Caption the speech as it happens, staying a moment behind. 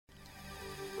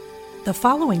The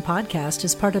following podcast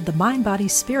is part of the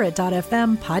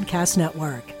MindBodySpirit.fm podcast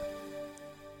network.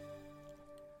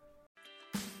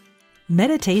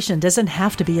 Meditation doesn't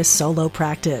have to be a solo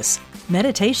practice.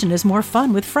 Meditation is more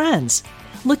fun with friends.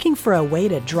 Looking for a way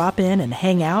to drop in and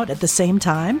hang out at the same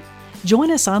time? Join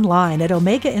us online at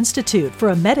Omega Institute for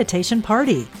a meditation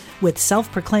party with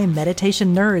self-proclaimed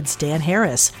meditation nerds Dan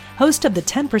Harris, host of the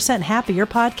 10% Happier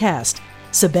podcast,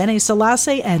 Sebene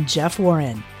Selassie, and Jeff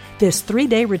Warren. This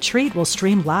 3-day retreat will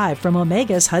stream live from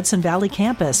Omega's Hudson Valley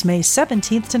campus May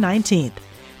 17th to 19th.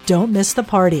 Don't miss the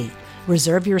party.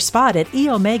 Reserve your spot at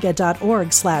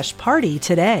eomega.org/party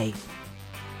today.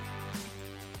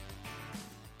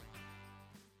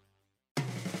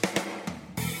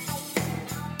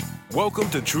 Welcome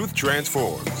to Truth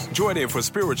Transforms. Join in for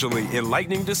spiritually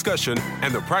enlightening discussion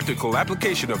and the practical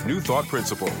application of new thought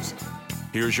principles.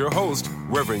 Here's your host,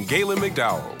 Reverend Galen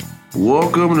McDowell.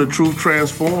 Welcome to Truth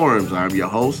Transforms. I'm your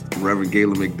host, Reverend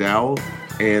Galen McDowell,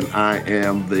 and I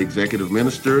am the Executive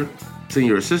Minister,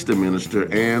 Senior Assistant Minister,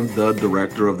 and the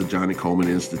Director of the Johnnie Colemon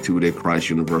Institute at Christ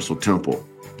Universal Temple.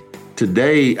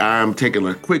 Today, I'm taking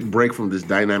a quick break from this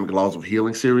Dynamic Laws of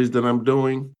Healing series that I'm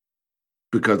doing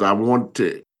because I want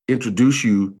to introduce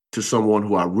you to someone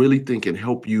who I really think can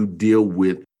help you deal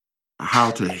with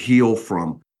how to heal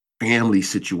from family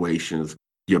situations,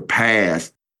 your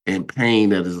past, and pain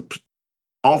that is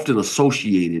often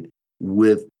associated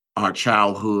with our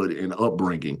childhood and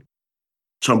upbringing.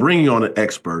 So I'm bringing on an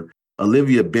expert,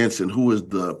 Olivia Benson, who is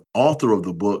the author of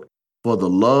the book, For the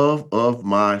Love of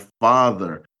My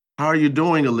Father. How are you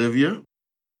doing, Olivia?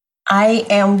 I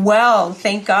am well,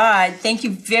 thank God. Thank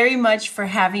you very much for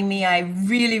having me. I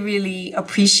really, really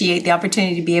appreciate the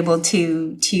opportunity to be able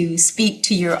to speak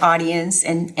to your audience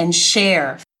and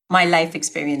share my life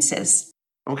experiences.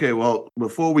 Okay, well,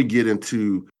 before we get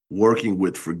into working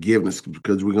with forgiveness,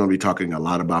 because we're going to be talking a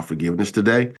lot about forgiveness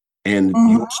today and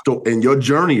your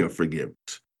journey of forgiveness.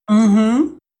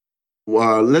 Mm-hmm.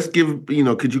 Let's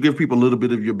could you give people a little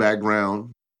bit of your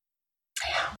background?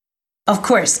 Of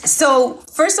course. So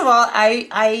first of all,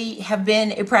 I have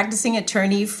been a practicing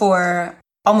attorney for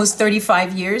almost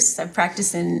 35 years. I've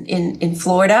practiced in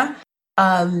Florida.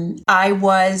 I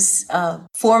was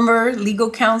former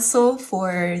legal counsel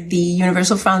for the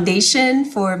Universal Foundation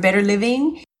for Better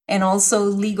Living and also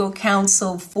legal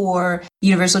counsel for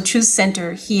Universal Truth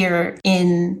Center here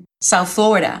in South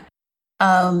Florida.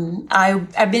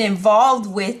 I've been involved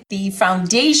with the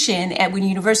foundation at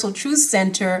Universal Truth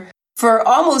Center for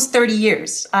almost 30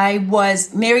 years.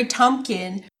 Mary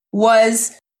Tumpkin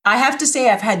I have to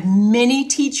say, I've had many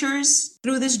teachers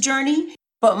through this journey,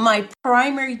 but my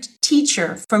primary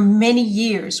teacher for many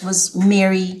years was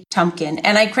Mary Tumpkin.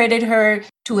 And I credit her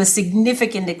to a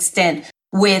significant extent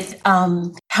with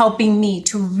helping me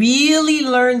to really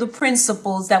learn the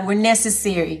principles that were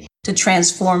necessary to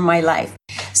transform my life.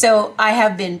 So I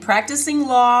have been practicing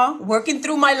law, working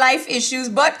through my life issues,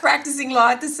 but practicing law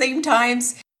at the same time,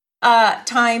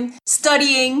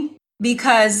 studying,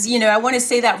 because, I want to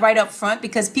say that right up front,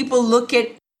 because people look at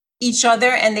each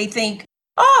other and they think,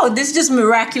 oh, this just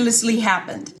miraculously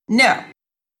happened. No,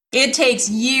 it takes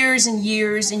years and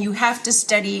years, and you have to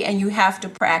study and you have to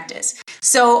practice.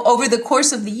 So over the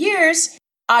course of the years,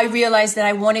 I realized that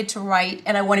I wanted to write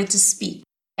and I wanted to speak.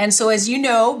 And so, as you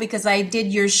know, because I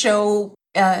did your show,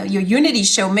 your Unity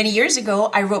show many years ago,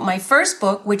 I wrote my first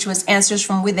book, which was Answers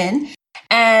from Within.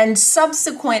 And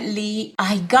subsequently,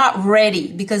 I got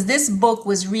ready because this book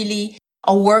was really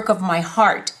a work of my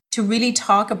heart to really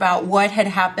talk about what had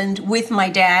happened with my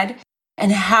dad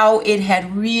and how it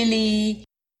had really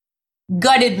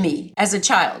gutted me as a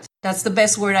child. That's the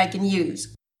best word I can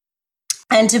use.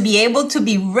 And to be able to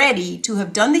be ready to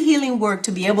have done the healing work,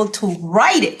 to be able to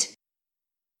write it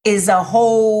is a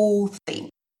whole thing.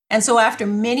 And so after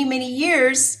many, many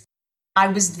years, I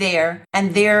was there,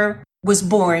 and there was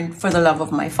born For the Love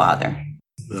of My Father.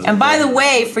 And by the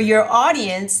way, for your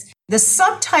audience, the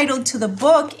subtitle to the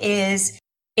book is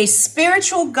A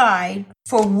Spiritual Guide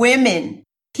for Women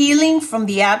Healing from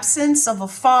the Absence of a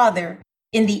Father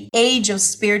in the Age of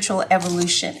Spiritual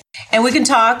Evolution. And we can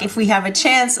talk, if we have a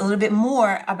chance, a little bit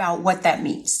more about what that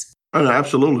means. Oh, no,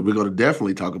 absolutely. We're going to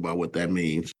definitely talk about what that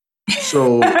means.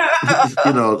 So,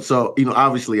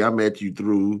 obviously I met you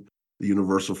through the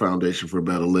Universal Foundation for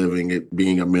Better Living, it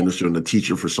being a minister and a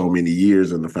teacher for so many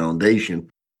years in the foundation.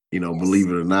 Believe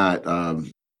it or not,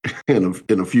 in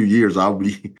a few years, I'm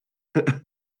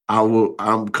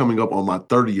coming up on my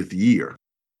 30th year.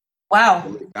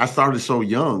 Wow. I started so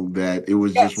young that it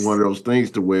was just one of those things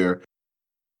to where,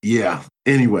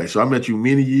 anyway, so I met you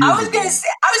many years ago. I was going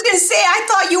to say, I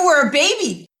thought you were a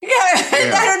baby. Yeah.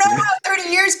 I don't know how 30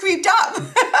 years creeped up.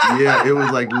 Yeah, it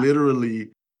was like literally.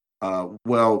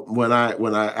 Well, when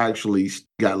I actually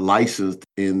got licensed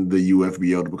in the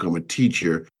UFBL to become a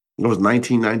teacher, it was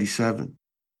 1997.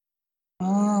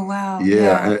 Oh, wow.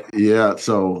 Yeah, Yeah. yeah.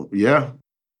 So yeah,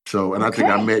 so and I think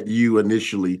I Okay. met you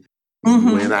initially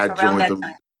when I Around joined that them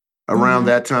time. around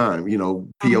that time. Hmm.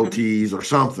 POTs or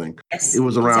something. It Yes,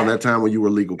 was around that exactly. time when you were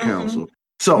legal Hmm. counsel.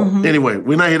 So Hmm. anyway,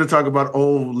 we're not here to talk about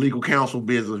old legal counsel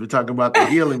business. We're talking about the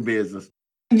healing business.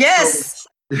 So Yes.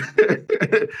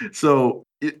 so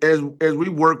as we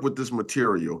work with this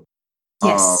material, um,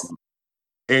 Yes.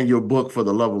 and your book For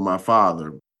the Love of My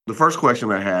Father, the first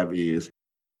question I have is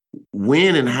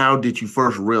when and how did you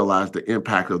first realize the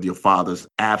impact of your father's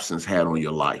absence had on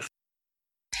your life?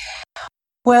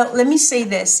 Well, let me say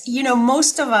this.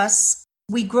 Most of us,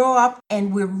 we grow up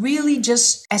and we're really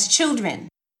just, as children,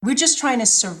 we're just trying to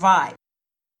survive.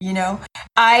 You know,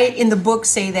 I, in the book,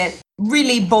 say that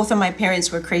really both of my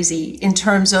parents were crazy in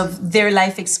terms of their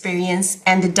life experience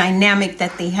and the dynamic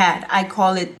that they had. I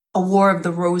call it a war of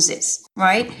the roses,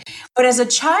 right? But as a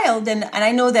child, and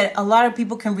I know that a lot of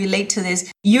people can relate to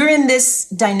this, you're in this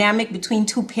dynamic between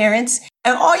two parents,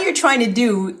 and all you're trying to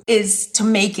do is to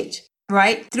make it,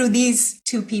 right? Through these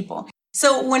two people.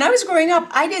 So when I was growing up,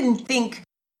 I didn't think,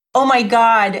 oh my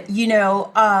God,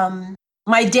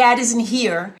 my dad isn't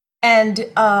here and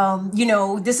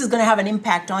this is going to have an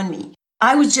impact on me.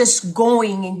 I was just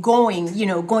going and going,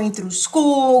 going through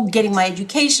school, getting my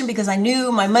education, because I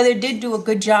knew my mother did do a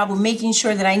good job of making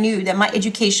sure that I knew that my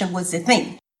education was the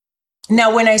thing.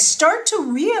 Now, when I start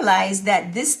to realize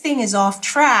that this thing is off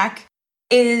track,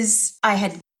 is I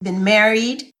had been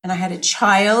married and I had a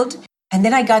child, and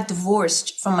then I got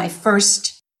divorced from my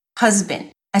first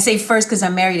husband. I say first because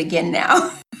I'm married again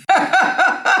now.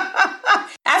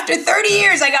 After 30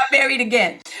 years, I got married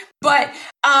again. But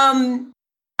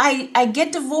I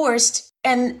get divorced,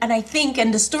 and I think,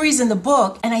 and the story's in the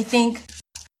book, and I think,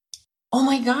 oh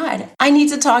my God, I need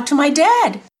to talk to my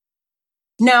dad.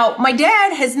 Now, my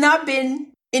dad has not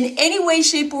been in any way,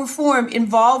 shape, or form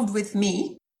involved with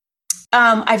me.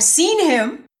 I've seen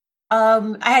him.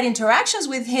 I had interactions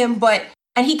with him,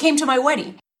 and he came to my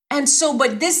wedding. And so,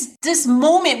 but this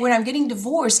moment when I'm getting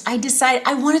divorced, I decide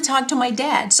I want to talk to my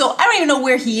dad. So I don't even know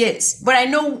where he is, but I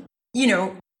know,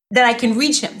 that I can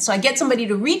reach him. So I get somebody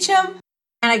to reach him,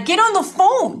 and I get on the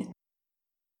phone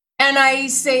and I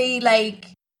say, like,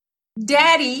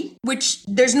 Daddy, which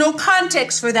there's no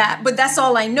context for that, but that's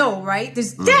all I know, right?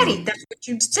 There's Daddy, that's what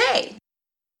you'd say.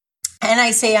 And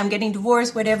I say, I'm getting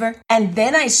divorced, whatever. And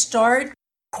then I start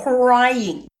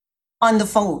crying on the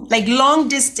phone, like long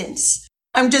distance.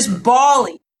 I'm just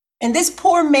bawling. And this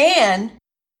poor man,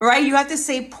 right? You have to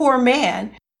say poor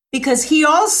man because he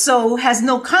also has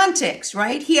no context,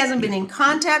 right? He hasn't been in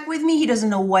contact with me. He doesn't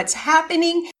know what's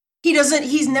happening.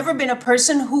 He's never been a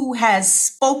person who has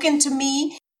spoken to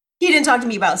me. He didn't talk to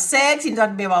me about sex. He didn't talk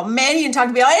to me about men. He didn't talk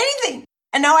to me about anything.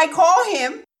 And now I call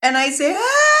him and I say,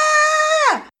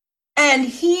 ah! And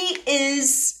he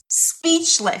is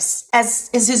speechless, as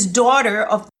is his daughter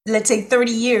of, let's say,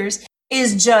 30 years,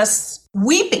 is just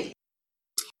weeping.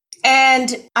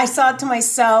 And I thought to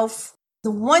myself,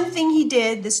 the one thing he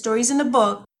did, the story's in the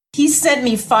book, he sent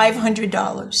me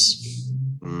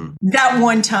 $500 that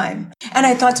one time. And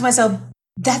I thought to myself,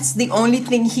 that's the only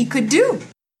thing he could do,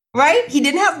 right? He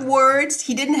didn't have words.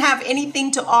 He didn't have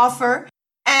anything to offer.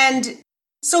 And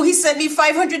so he sent me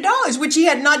 $500, which he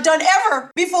had not done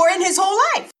ever before in his whole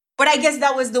life. But I guess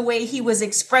that was the way he was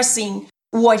expressing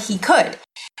what he could.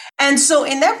 And so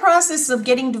in that process of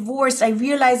getting divorced, I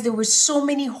realized there were so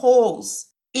many holes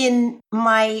in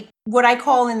my, what I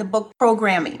call in the book,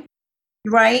 programming,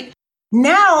 right?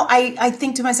 Now I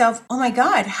think to myself, oh my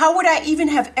God, how would I even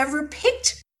have ever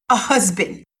picked a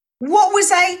husband? What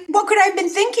could I have been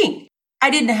thinking? I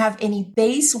didn't have any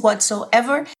base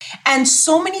whatsoever. And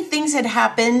so many things had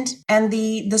happened. And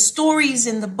the stories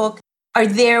in the book are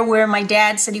there where my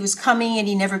dad said he was coming and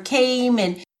he never came.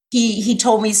 And he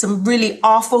told me some really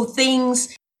awful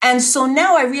things. And so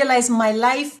now I realize my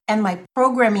life and my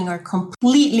programming are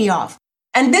completely off.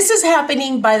 And this is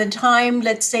happening by the time,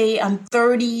 let's say, I'm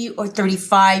 30 or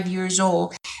 35 years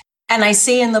old. And I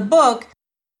say in the book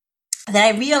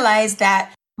that I realized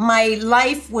that my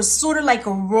life was sort of like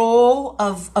a roll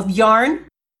of yarn,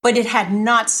 but it had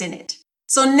knots in it.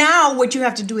 So now what you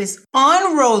have to do is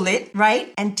unroll it,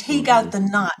 right? And take out the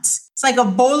knots. It's like a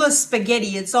bowl of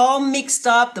spaghetti. It's all mixed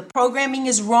up. The programming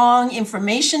is wrong.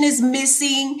 Information is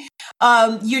missing.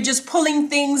 You're just pulling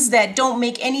things that don't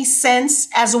make any sense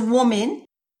as a woman.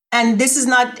 And this is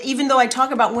not, even though I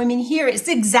talk about women here, it's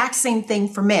the exact same thing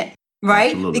for men,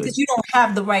 right? Absolutely. Because you don't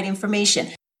have the right information.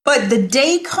 But the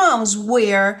day comes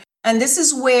where And this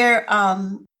is where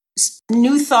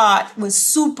New Thought was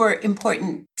super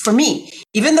important for me,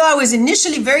 even though I was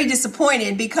initially very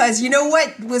disappointed, because you know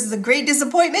what was the great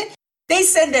disappointment? They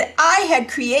said that I had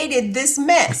created this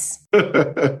mess,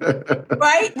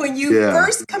 right? When you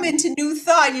first come into New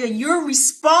Thought, you're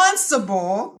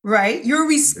responsible, right? You're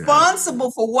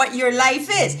responsible for what your life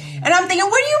is. And I'm thinking,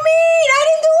 what do you mean? I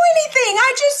didn't do anything.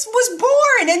 I just was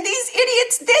born and these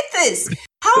idiots did this.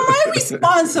 How am I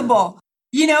responsible?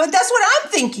 That's what I'm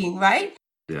thinking, right?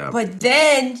 Yeah. But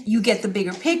then you get the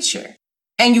bigger picture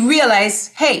and you realize,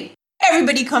 hey,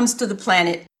 everybody comes to the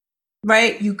planet,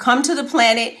 right? You come to the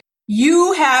planet.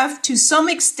 You have, to some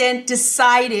extent,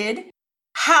 decided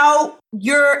how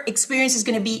your experience is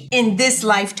going to be in this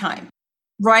lifetime,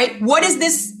 right? What is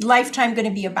this lifetime going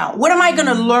to be about? What am I going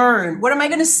to learn? What am I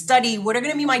going to study? What are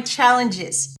going to be my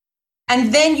challenges?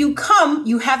 And then you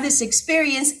have this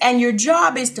experience, and your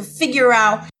job is to figure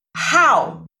out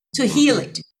how to heal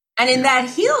it. And in that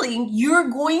healing, you're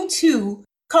going to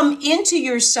come into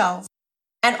yourself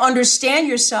and understand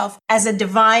yourself as a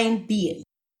divine being.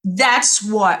 That's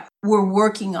what we're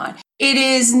working on. It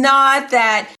is not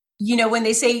that, when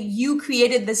they say you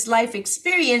created this life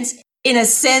experience, in a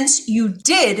sense you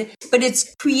did, but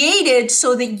it's created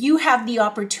so that you have the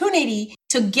opportunity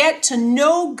to get to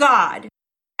know God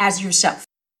as yourself.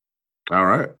 All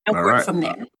right. And work from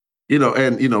there.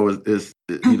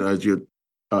 As you're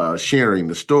sharing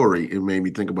the story, it made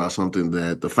me think about something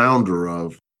that the founder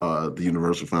of the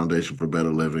Universal Foundation for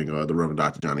Better Living, the Reverend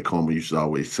Dr. Johnnie Colemon, used to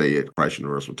always say at Christ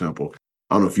Universal Temple.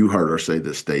 I don't know if you heard her say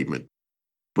this statement,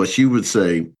 but she would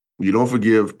say, you don't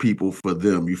forgive people for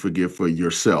them, you forgive for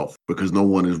yourself, because no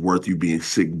one is worth you being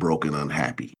sick, broken,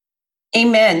 unhappy.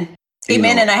 Amen.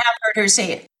 Amen. And I have heard her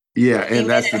say it. Yeah, and Amen.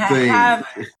 That's the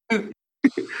thing.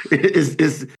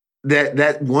 It's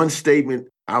that one statement.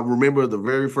 I remember the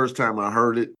very first time I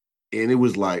heard it, and it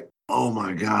was like, oh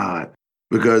my God.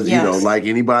 Because, like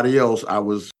anybody else, I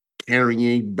was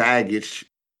carrying baggage,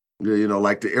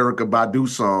 like the Erykah Badu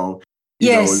song.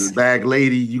 The bag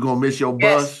lady, you going to miss your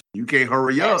bus. You can't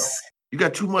hurry up. You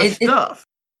got too much stuff.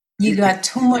 You got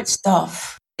too much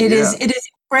stuff. It is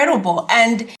incredible.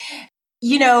 And,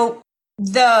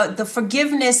 the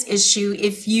forgiveness issue,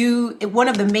 one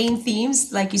of the main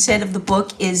themes, like you said, of the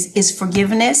book is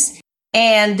forgiveness.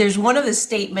 And there's one of the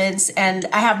statements, and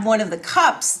I have one of the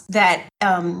cups that,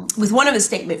 with one of the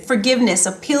statements, forgiveness,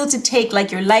 a pill to take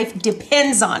like your life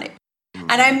depends on it.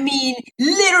 And I mean,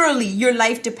 literally, your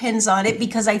life depends on it,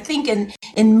 because I think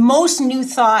in most New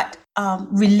Thought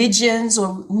religions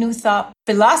or New Thought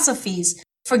philosophies,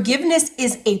 forgiveness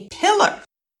is a pillar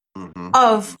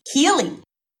of healing.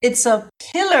 It's a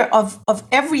pillar of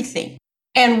everything.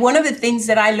 And one of the things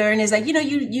that I learned is like,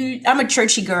 I'm a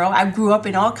churchy girl. I grew up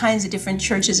in all kinds of different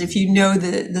churches, if you know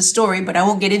the story, but I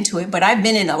won't get into it. But I've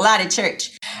been in a lot of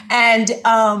church. And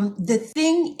the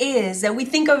thing is that we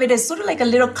think of it as sort of like a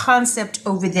little concept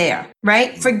over there,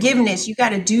 right? Forgiveness, you got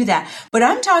to do that. But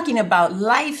I'm talking about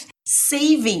life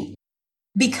saving,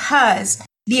 because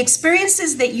the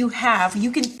experiences that you have,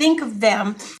 you can think of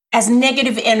them as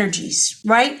negative energies,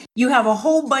 right? You have a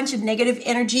whole bunch of negative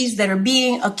energies that are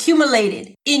being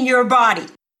accumulated in your body,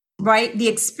 right? The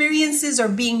experiences are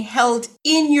being held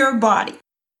in your body.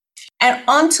 And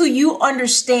until you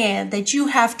understand that you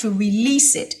have to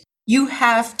release it, you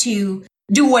have to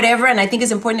do whatever. And I think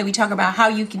it's important that we talk about how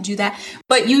you can do that.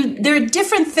 But there are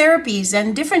different therapies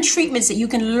and different treatments that you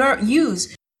can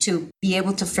use to be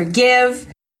able to forgive,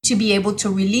 to be able to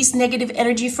release negative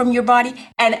energy from your body.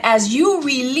 And as you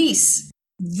release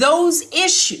those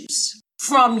issues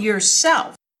from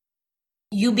yourself,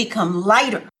 you become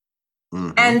lighter.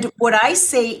 And what I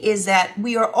say is that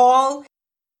we are all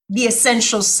the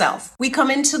essential self. We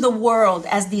come into the world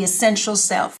as the essential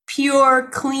self, pure,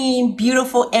 clean,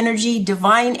 beautiful energy,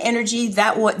 divine energy.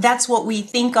 That's what we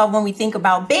think of when we think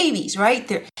about babies, right?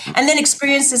 And then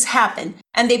experiences happen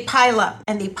and they pile up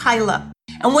and they pile up.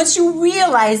 And once you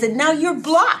realize that now you're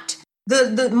blocked,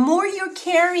 the more you're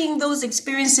carrying those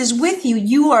experiences with you,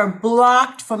 you are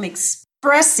blocked from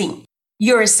expressing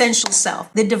your essential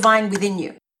self, the divine within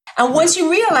you. And once you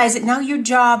realize it, now your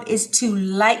job is to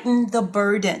lighten the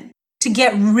burden, to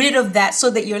get rid of that so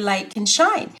that your light can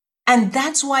shine. And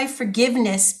that's why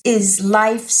forgiveness is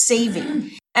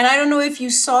life-saving. And I don't know if you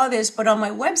saw this, but on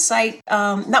my website,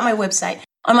 on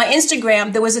my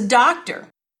Instagram, there was a doctor.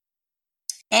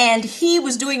 And he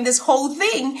was doing this whole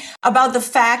thing about the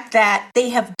fact that they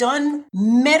have done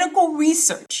medical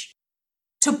research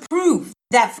to prove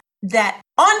that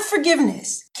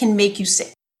unforgiveness can make you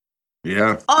sick.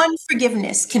 Yeah.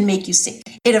 Unforgiveness can make you sick.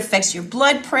 It affects your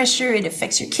blood pressure. It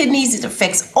affects your kidneys. It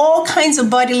affects all kinds of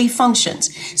bodily functions.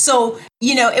 So,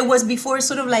 it was before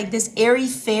sort of like this airy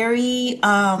fairy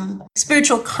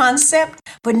spiritual concept,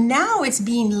 but now it's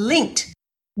being linked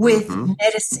with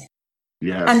medicine.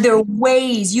 Yes. And there are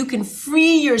ways you can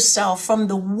free yourself from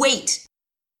the weight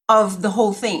of the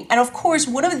whole thing. And of course,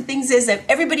 one of the things is that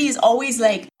everybody is always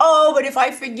like, oh, but if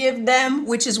I forgive them,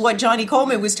 which is what Johnny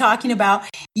Coleman was talking about,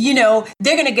 they're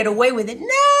going to get away with it.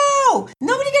 No,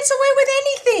 nobody gets away with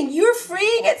anything. You're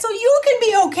freeing it so you can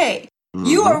be okay.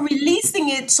 You are releasing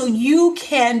it so you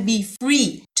can be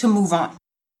free to move on.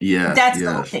 Yeah. That's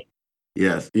the whole thing.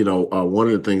 Yes. One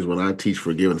of the things when I teach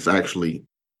forgiveness, actually,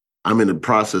 I'm in the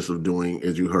process of doing,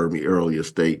 as you heard me earlier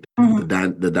state,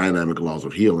 the Dynamic Laws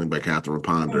of Healing by Catherine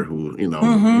Ponder, who, if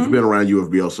you've been around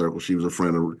UFBL circle, she was a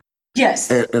friend of,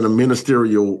 yes, and a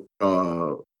ministerial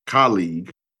colleague.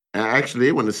 And actually,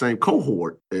 they were in the same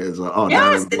cohort as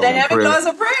the Dynamic Laws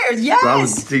of Prayers. Yes, so I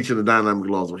was teaching the Dynamic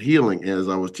Laws of Healing, as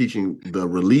I was teaching the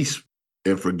release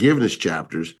and forgiveness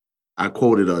chapters. I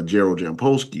quoted Gerald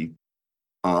Jampolsky,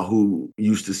 who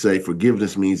used to say,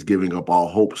 forgiveness means giving up all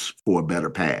hopes for a better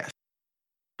past.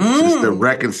 It's the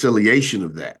reconciliation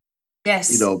of that.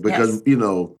 Yes. Because,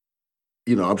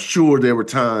 I'm sure there were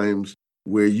times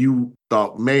where you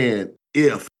thought, man,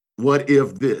 what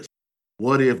if this,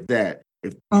 what if that,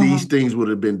 if these things would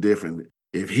have been different,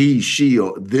 if he, she,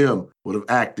 or them would have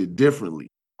acted differently.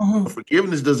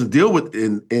 Forgiveness doesn't deal with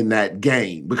in that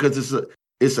game, because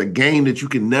it's a game that you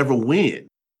can never win.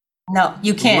 No,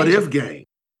 you can't. What if game?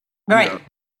 Right.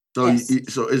 So,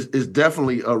 so it's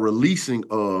definitely a releasing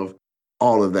of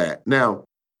all of that. Now,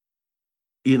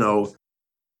 tell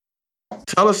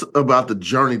us about the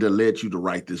journey that led you to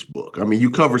write this book. I mean,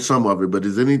 you covered some of it, but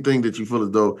is there anything that you feel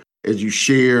as though, as you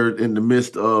shared in the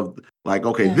midst of, like,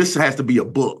 okay, this has to be a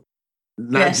book,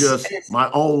 not just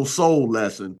my own soul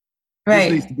lesson.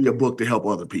 Right. This needs to be a book to help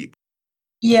other people.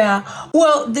 Yeah.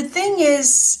 Well, the thing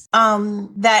is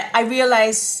that I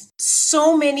realized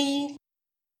so many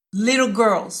little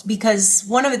girls, because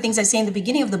one of the things I say in the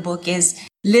beginning of the book is,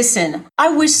 listen,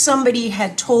 I wish somebody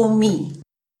had told me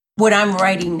what I'm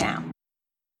writing now.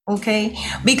 Okay?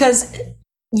 Because,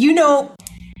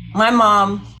 my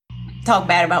mom talked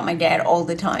bad about my dad all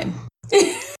the time.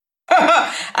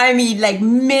 I mean, like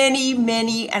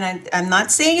many, and I'm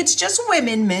not saying it's just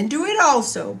women, men do it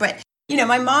also, but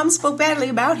my mom spoke badly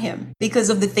about him because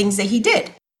of the things that he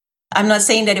did. I'm not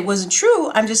saying that it wasn't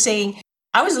true. I'm just saying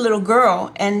I was a little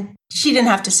girl and she didn't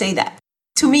have to say that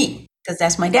to me, because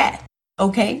that's my dad.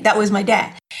 Okay. That was my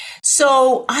dad.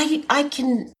 So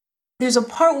there's a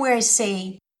part where I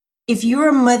say, if you're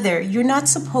a mother, you're not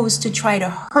supposed to try to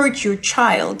hurt your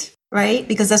child, right?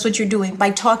 Because that's what you're doing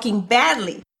by talking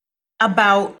badly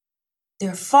about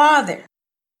their father.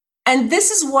 And this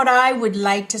is what I would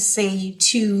like to say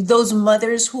to those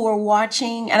mothers who are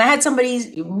watching. And I had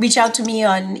somebody reach out to me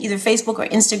on either Facebook or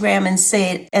Instagram and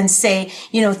say,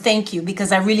 thank you,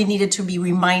 because I really needed to be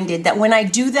reminded that when I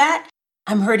do that,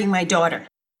 I'm hurting my daughter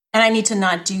and I need to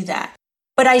not do that.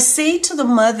 But I say to the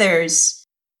mothers,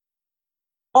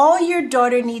 all your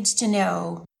daughter needs to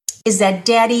know is that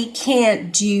daddy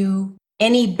can't do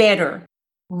any better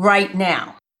right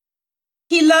now.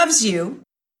 He loves you,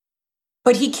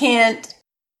 but he can't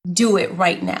do it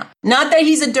right now. Not that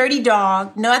he's a dirty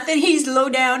dog, not that he's low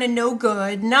down and no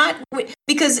good,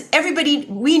 because everybody,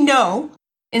 we know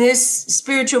in this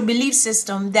spiritual belief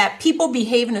system that people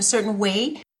behave in a certain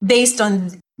way based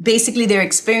on basically their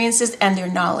experiences and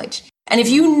their knowledge. And if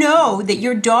you know that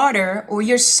your daughter or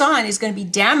your son is going to be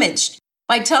damaged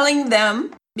by telling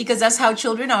them, because that's how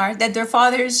children are, that their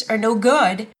fathers are no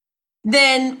good,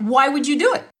 then why would you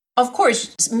do it? Of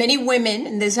course, many women,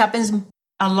 and this happens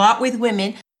a lot with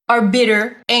women, are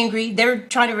bitter, angry. They're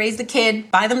trying to raise the kid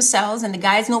by themselves and the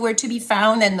guy's nowhere to be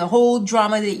found and the whole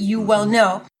drama that you well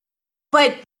know.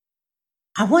 But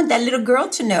I want that little girl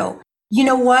to know, you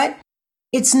know what?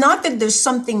 It's not that there's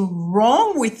something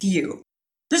wrong with you.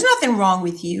 There's nothing wrong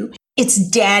with you. It's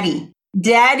daddy.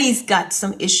 Daddy's got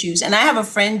some issues. And I have a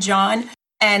friend, John,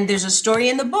 and there's a story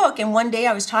in the book. And one day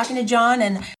I was talking to John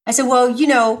and I said, well,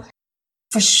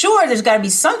 for sure, there's got to be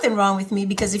something wrong with me,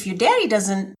 because if your daddy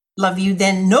doesn't love you,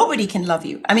 then nobody can love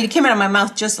you. I mean, it came out of my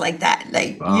mouth just like that,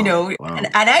 wow. And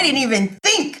I didn't even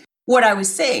think what I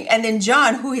was saying. And then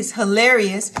John, who is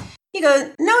hilarious, he goes,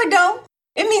 no, it don't.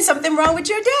 It means something wrong with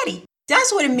your daddy.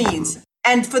 That's what it means.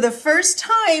 And for the first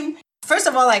time, first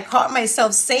of all, I caught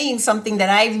myself saying something that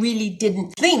I really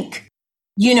didn't think,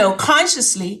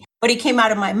 consciously, but it came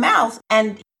out of my mouth.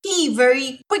 And he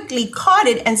very quickly caught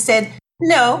it and said,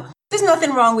 no, there's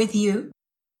nothing wrong with you.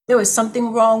 There was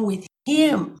something wrong with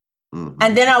him. Mhm.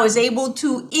 And then I was able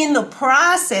to, in the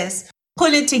process,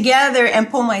 pull it together and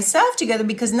pull myself together,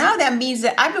 because now that means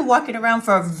that I've been walking around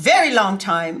for a very long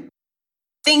time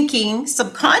thinking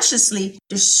subconsciously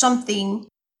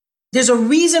there's a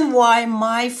reason why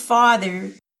my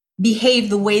father behaved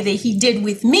the way that he did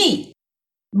with me.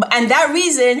 And that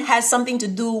reason has something to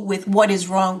do with what is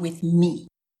wrong with me.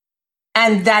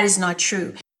 And that is not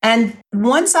true. And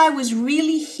once I was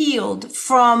really healed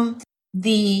from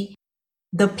the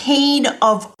pain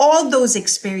of all those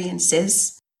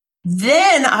experiences,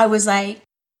 then I was like,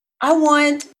 I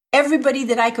want everybody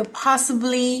that I could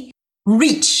possibly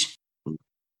reach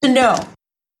to know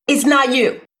it's not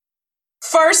you.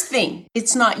 First thing,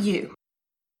 it's not you.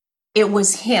 It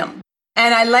was him.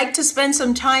 And I like to spend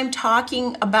some time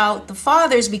talking about the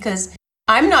fathers, because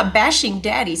I'm not bashing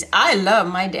daddies. I love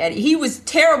my daddy. He was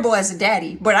terrible as a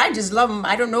daddy, but I just love him.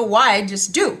 I don't know why. I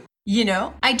just do.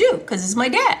 I do, because it's my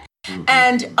dad. Mm-hmm.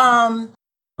 And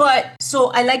but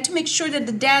so I like to make sure that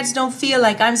the dads don't feel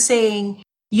like I'm saying,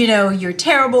 you're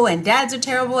terrible and dads are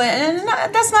terrible. And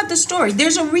that's not the story.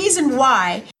 There's a reason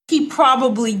why he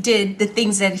probably did the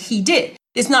things that he did.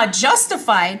 It's not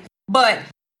justified, but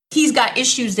he's got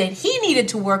issues that he needed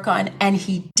to work on and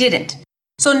he didn't.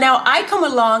 So now I come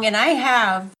along and I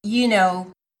have,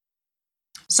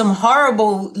 some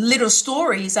horrible little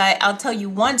stories. I'll tell you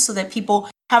one so that people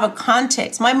have a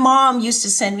context. My mom used to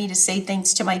send me to say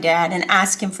things to my dad and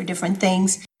ask him for different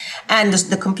things. And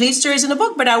the complete story is in the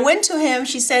book, but I went to him,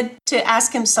 she said, to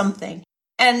ask him something.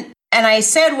 And I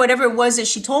said whatever it was that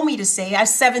she told me to say. I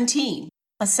was 17.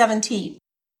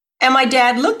 And my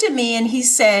dad looked at me and he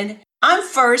said, I'm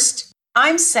first,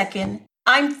 I'm second,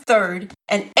 I'm third,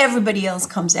 and everybody else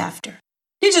comes after.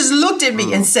 He just looked at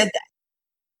me and said that.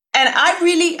 And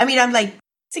I'm like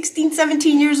 16,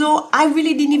 17 years old. I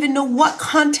really didn't even know what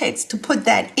context to put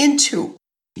that into.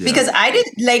 Yeah. Because I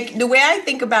didn't, like, the way I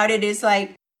think about it is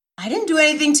like, I didn't do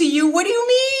anything to you. What do you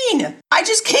mean? I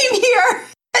just came here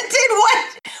and did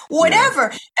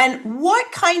whatever. Yeah. And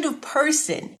what kind of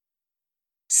person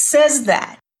says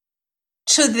that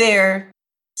to their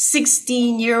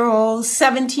 16-year-old,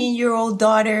 17-year-old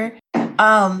daughter?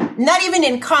 Not even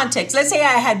in context. Let's say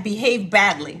I had behaved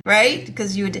badly, right?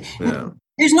 Because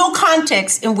there's no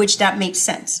context in which that makes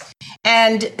sense.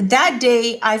 And that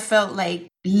day I felt like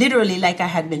literally like I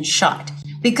had been shot,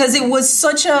 because it was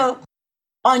such a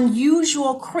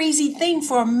unusual, crazy thing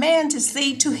for a man to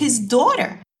say to his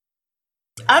daughter.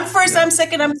 I'm first, I'm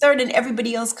second, I'm third, and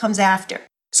everybody else comes after.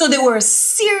 So there were a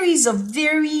series of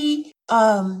very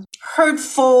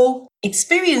hurtful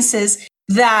experiences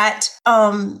that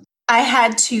I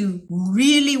had to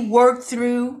really work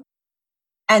through.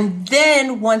 And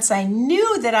then once I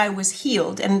knew that I was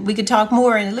healed, and we could talk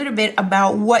more in a little bit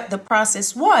about what the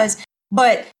process was,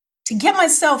 but to get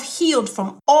myself healed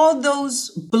from all those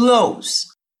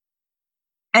blows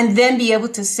and then be able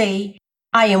to say,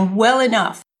 I am well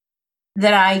enough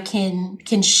that I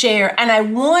can share. And I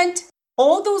want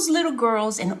all those little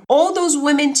girls and all those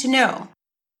women to know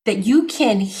that you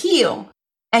can heal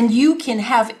and you can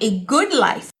have a good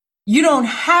life. You don't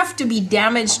have to be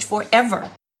damaged forever.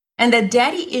 And that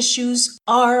daddy issues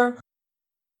are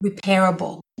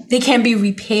repairable. They can be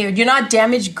repaired. You're not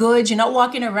damaged goods. You're not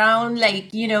walking around like,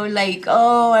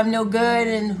 oh, I'm no good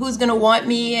and who's going to want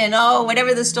me and oh,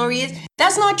 whatever the story is.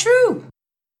 That's not true.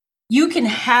 You can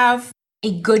have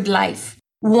a good life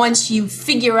once you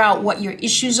figure out what your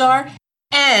issues are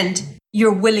and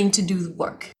you're willing to do the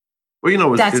work.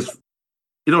 Well,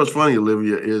 what's funny,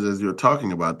 Olivia, is as you're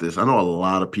talking about this, I know a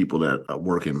lot of people that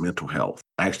work in mental health.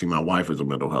 Actually, my wife is a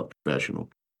mental health professional.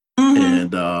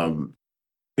 Mm-hmm.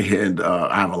 And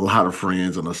I have a lot of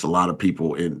friends and there's a lot of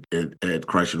people at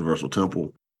Christ Universal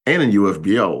Temple and in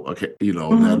UFBO,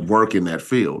 that work in that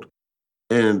field.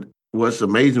 And what's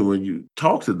amazing when you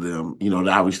talk to them,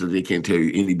 obviously they can't tell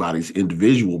you anybody's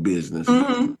individual business,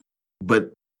 mm-hmm.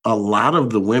 but a lot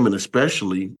of the women,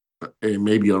 especially, and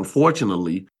maybe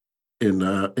unfortunately, in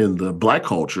the Black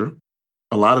culture,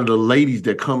 a lot of the ladies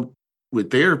that come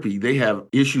with therapy, they have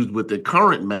issues with their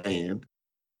current man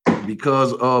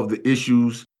because of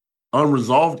the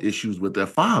unresolved issues with their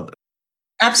father.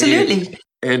 Absolutely.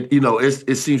 And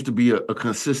it seems to be a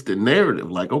consistent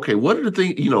narrative. Like, okay, what are the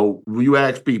things, when you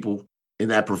ask people in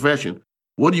that profession,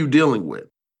 what are you dealing with?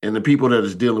 And the people that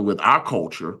is dealing with our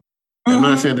culture, mm-hmm. I'm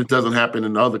not saying it doesn't happen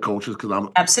in other cultures, because I'm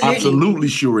absolutely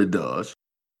sure it does.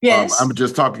 Yes. I'm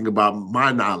just talking about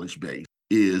my knowledge base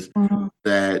is mm-hmm.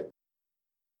 that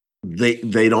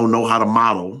they don't know how to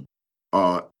model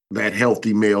that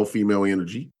healthy male-female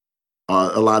energy.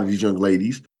 A lot of these young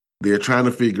ladies, they're trying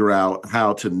to figure out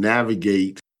how to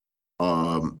navigate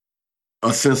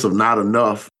a sense of not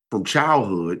enough from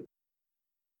childhood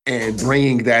and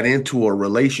bringing that into a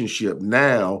relationship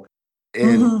now,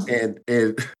 and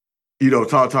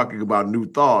talking about New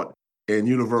Thought and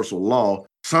universal law,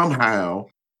 somehow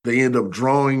they end up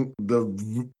drawing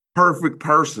the perfect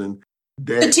person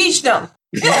that to teach them.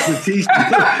 To teach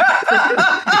them.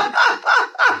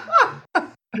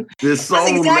 This soul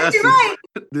That's exactly lesson. Right.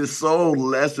 This soul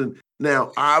lesson.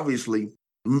 Now, obviously,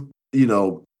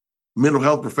 mental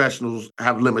health professionals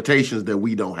have limitations that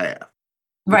we don't have.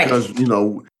 Right. Because,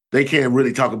 they can't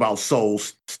really talk about soul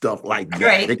stuff like that.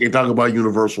 Right. They can't talk about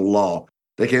universal law.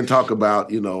 They can't talk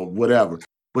about, whatever.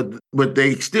 But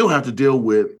they still have to deal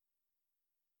with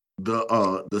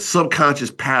the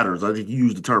subconscious patterns. I think you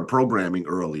used the term programming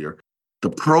earlier. The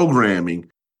programming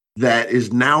that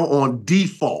is now on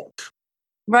default.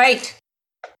 Right.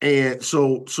 And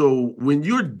so when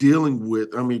you're dealing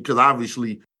with, because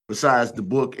obviously besides the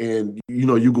book and,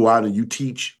 you go out and you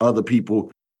teach other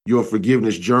people your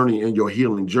forgiveness journey and your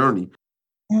healing journey,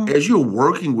 as you're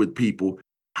working with people,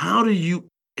 how do you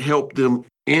help them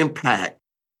impact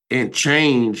and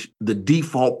change the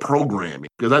default programming?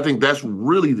 Because I think that's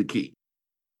really the key.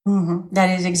 Mm-hmm.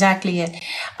 That is exactly it.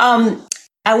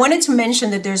 I wanted to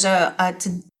mention that there's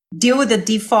to deal with the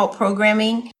default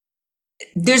programming.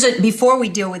 Before we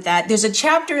deal with that, there's a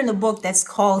chapter in the book that's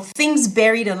called Things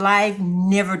Buried Alive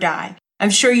Never Die.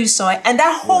 I'm sure you saw it. And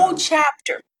that whole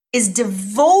chapter is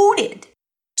devoted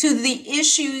to the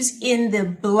issues in the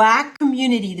Black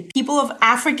community, the people of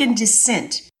African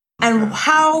descent, and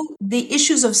how the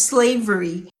issues of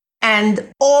slavery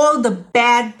and all the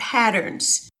bad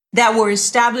patterns that were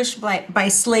established by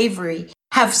slavery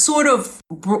have sort of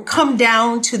come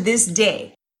down to this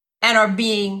day and are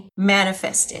being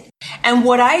manifested. And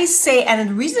what I say, and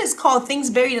the reason it's called Things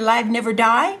Buried Alive Never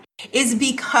Die, is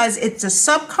because it's the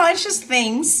subconscious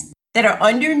things that are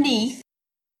underneath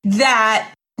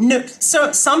that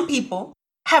some people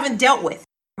haven't dealt with,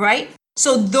 right?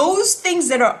 So those things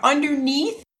that are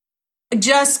underneath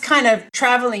just kind of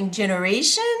traveling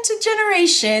generation to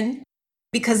generation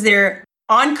because they're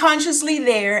unconsciously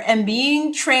there and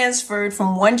being transferred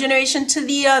from one generation to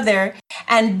the other.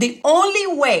 And the only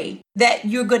way that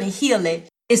you're going to heal it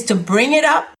is to bring it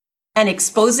up and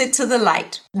expose it to the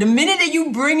light. The minute that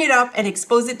you bring it up and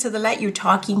expose it to the light, you're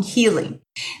talking healing.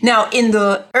 Now, in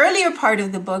the earlier part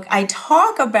of the book, I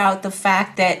talk about the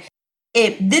fact that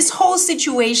this whole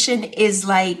situation is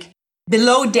like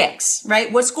below decks,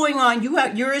 right? What's going on?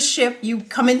 You're a ship, you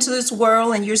come into this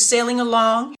world and you're sailing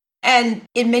along. And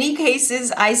in many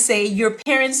cases, I say your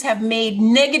parents have made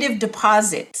negative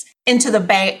deposits into the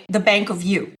bank of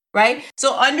you, right?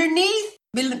 So beneath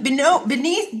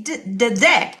the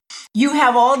deck, you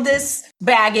have all this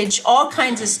baggage, all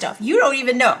kinds of stuff. You don't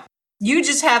even know. You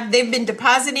just they've been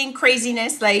depositing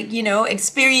craziness,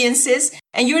 experiences,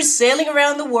 and you're sailing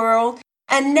around the world.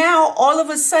 And now all of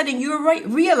a sudden you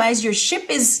realize your ship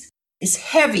is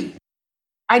heavy.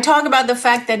 I talk about the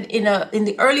fact that in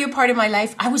the earlier part of my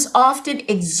life, I was often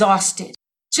exhausted,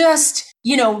 just,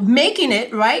 making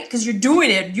it, right? Because you're doing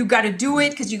it. You got to do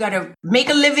it because you got to make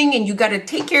a living and you got to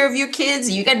take care of your kids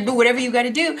and you got to do whatever you got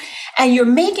to do. And you're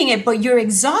making it, but you're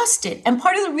exhausted. And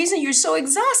part of the reason you're so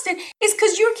exhausted is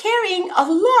because you're carrying a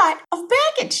lot of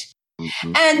baggage.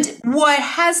 Mm-hmm. And what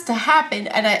has to happen,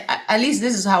 and at least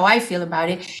this is how I feel about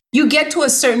it, you get to a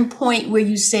certain point where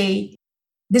you say,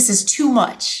 this is too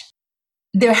much.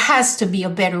 There has to be a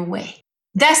better way.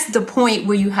 That's the point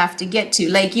where you have to get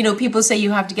to. People say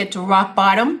you have to get to rock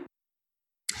bottom.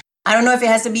 I don't know if it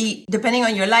has to be, depending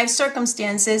on your life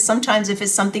circumstances. Sometimes if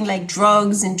it's something like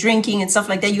drugs and drinking and stuff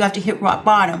like that, you have to hit rock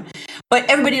bottom. But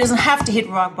everybody doesn't have to hit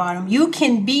rock bottom. You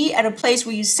can be at a place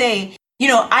where you say,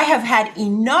 I have had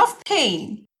enough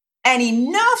pain and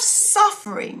enough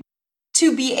suffering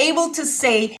to be able to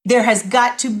say there has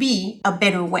got to be a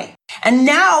better way. And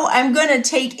now I'm going to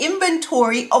take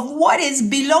inventory of what is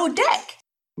below deck.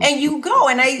 And you go,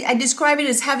 and I describe it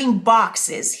as having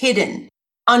boxes hidden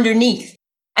underneath.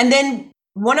 And then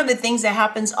one of the things that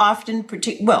happens often,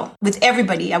 with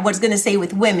everybody, I was going to say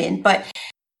with women, but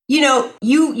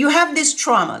you have this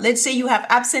trauma. Let's say you have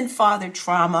absent father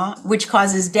trauma, which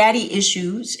causes daddy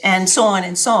issues and so on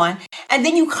and so on. And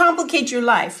then you complicate your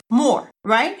life more,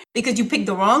 right? Because you pick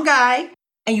the wrong guy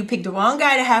and you pick the wrong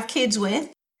guy to have kids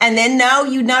with. And then now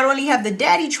you not only have the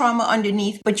daddy trauma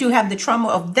underneath, but you have the trauma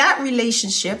of that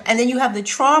relationship. And then you have the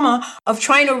trauma of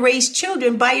trying to raise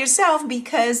children by yourself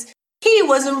because he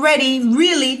wasn't ready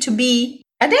really to be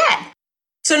a dad.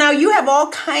 So now you have all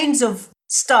kinds of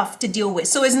stuff to deal with.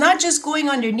 So it's not just going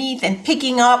underneath and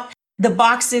picking up the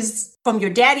boxes from your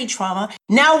daddy trauma.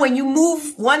 Now, when you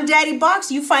move one daddy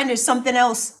box, you find there's something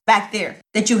else back there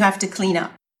that you have to clean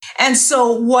up. And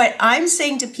so what I'm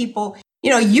saying to people,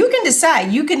 you can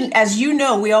decide. You can, as you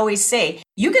know, we always say,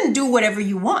 you can do whatever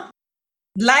you want.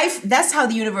 Life, that's how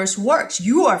the universe works.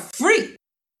 You are free.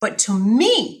 But to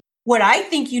me, what I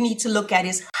think you need to look at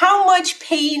is how much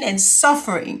pain and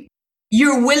suffering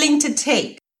you're willing to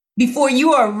take before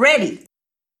you are ready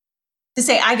to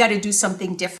say, I got to do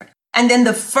something different. And then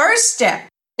the first step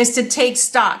is to take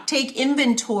stock, take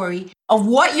inventory of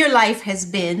what your life has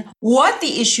been, what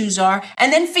the issues are,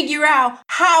 and then figure out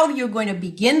how you're going to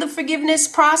begin the forgiveness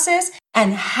process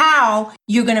and how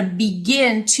you're going to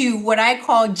begin to what I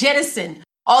call jettison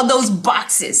all those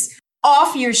boxes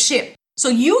off your ship so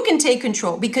you can take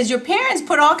control, because your parents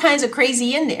put all kinds of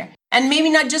crazy in there. And maybe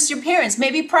not just your parents,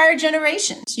 maybe prior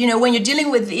generations. When you're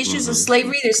dealing with the issues of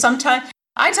slavery, there's sometimes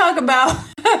I talk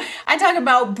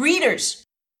about breeders.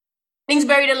 Things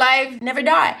buried alive never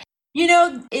die.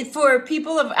 For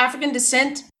people of African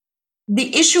descent,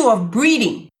 the issue of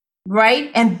breeding,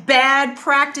 right? And bad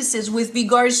practices with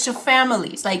regards to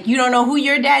families. Like, you don't know who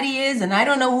your daddy is, and I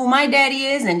don't know who my daddy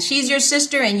is, and she's your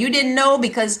sister, and you didn't know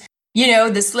because,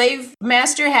 the slave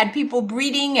master had people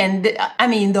breeding, and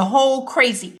the whole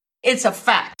crazy. It's a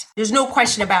fact. There's no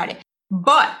question about it.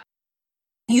 But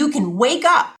you can wake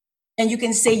up and you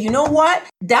can say, you know what?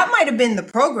 That might have been the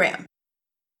program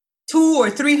 200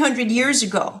 or 300 years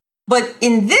ago. But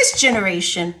in this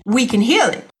generation, we can heal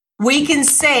it. We can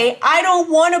say, I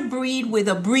don't want to breed with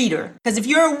a breeder. Because if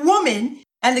you're a woman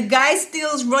and the guy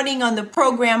still's running on the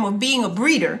program of being a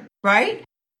breeder, right?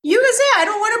 You can say, I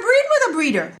don't want to breed with a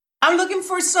breeder. I'm looking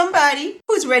for somebody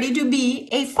who's ready to be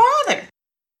a father.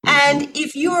 And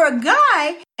if you're a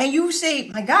guy and you say,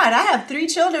 my God, I have 3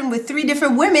 children with 3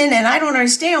 different women, and I don't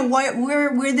understand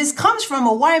where this comes from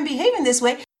or why I'm behaving this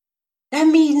way, that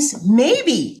means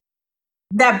maybe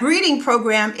that breeding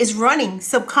program is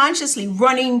subconsciously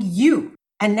running you.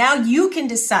 And now you can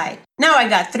decide. Now I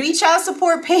got 3 child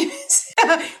support payments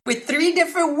with 3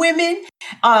 different women.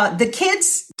 The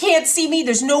kids can't see me.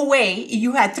 There's no way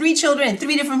you had 3 children in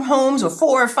 3 different homes, or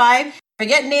 4 or 5.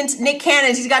 Forget Nick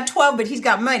Cannon, he's got 12, but he's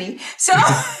got money. So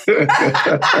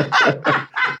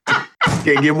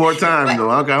can't get more time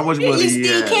though. Okay, how much money he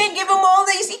can't give them all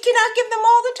these. He cannot give them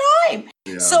all the time.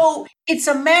 Yeah. So it's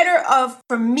a matter of,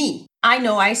 for me, I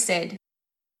know I said,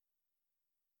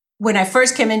 when I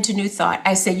first came into New Thought,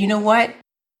 I said, you know what?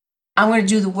 I'm going to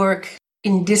do the work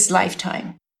in this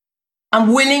lifetime.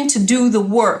 I'm willing to do the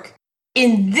work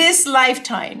in this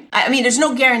lifetime. There's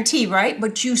no guarantee, right?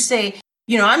 But you say,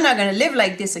 I'm not going to live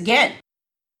like this again.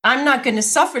 I'm not going to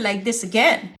suffer like this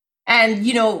again. And,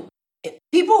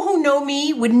 people who know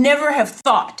me would never have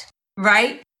thought,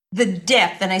 right? The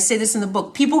depth, and I say this in the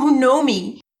book, people who know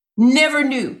me never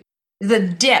knew the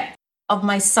depth of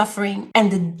my suffering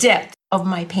and the depth of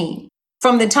my pain.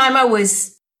 From the time I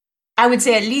was, I would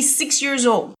say, at least 6 years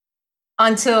old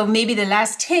until maybe the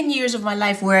last 10 years of my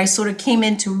life, where I sort of came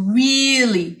into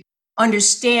really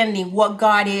understanding what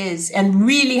God is and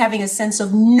really having a sense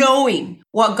of knowing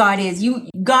what God is.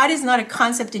 God is not a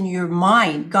concept in your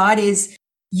mind. God is,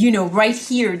 right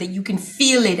here, that you can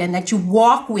feel it and that you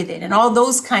walk with it and all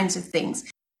those kinds of things.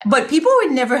 But people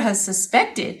would never have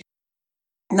suspected,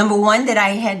 number one, that I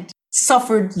had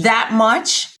suffered that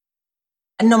much.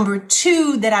 And number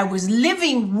 2, that I was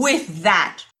living with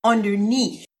that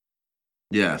underneath.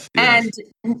 Yes. And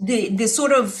the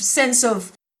sort of sense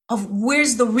of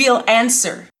where's the real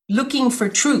answer, looking for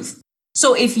truth.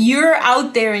 So if you're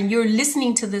out there and you're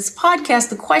listening to this podcast,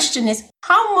 the question is,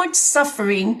 how much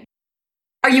suffering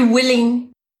are you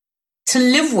willing to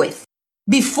live with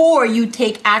before you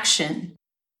take action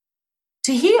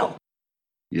to heal?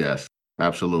 Yes,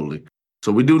 absolutely.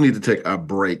 So we do need to take our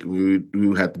break. We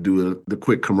have to do the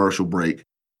quick commercial break.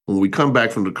 When we come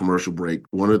back from the commercial break,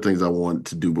 one of the things I want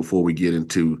to do before we get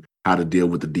into how to deal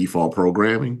with the default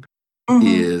programming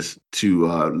is to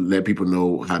let people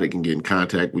know how they can get in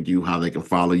contact with you, how they can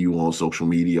follow you on social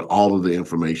media, all of the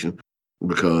information.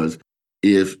 Because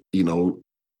if,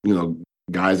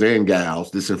 guys and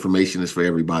gals, this information is for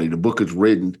everybody. The book is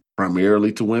written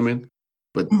primarily to women,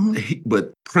 but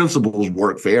principles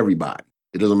work for everybody.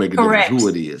 It doesn't make a difference who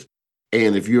it is.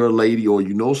 And if you're a lady or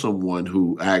you know someone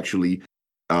who actually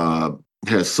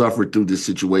has suffered through this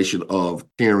situation of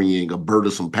carrying a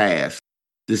burdensome past,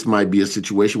 this might be a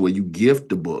situation where you gift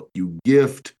the book, you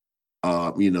gift,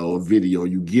 a video,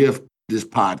 you gift this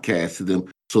podcast to them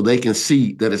so they can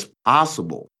see that it's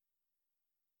possible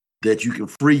that you can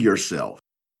free yourself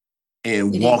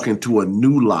and walk into a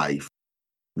new life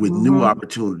with new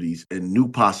opportunities and new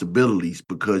possibilities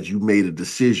because you made a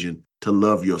decision to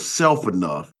love yourself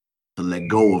enough to let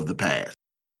go of the past.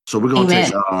 So we're going to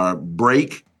take our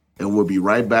break, and we'll be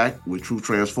right back with Truth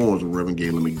Transforms with Reverend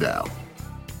Galen McDowell.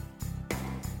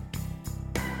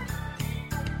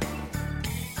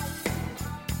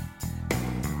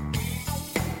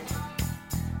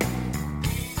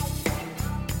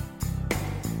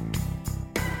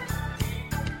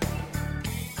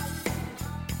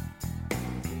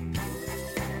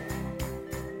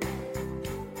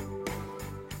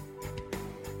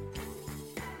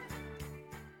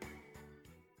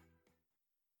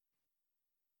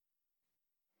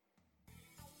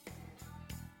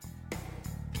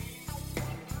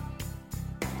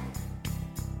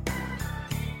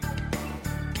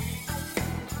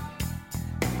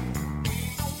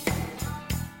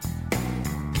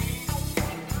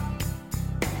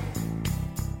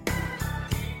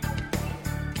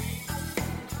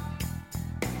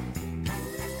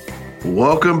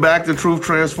 Welcome back to Truth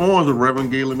Transforms with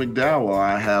Reverend Galen McDowell.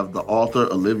 I have the author,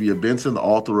 Olivia Benson, the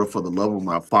author of For the Love of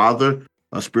My Father,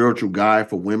 a spiritual guide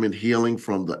for women healing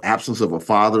from the absence of a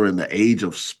father in the age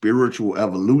of spiritual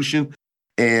evolution.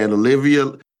 And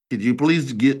Olivia, could you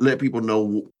please let people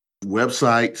know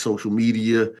website, social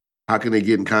media, how can they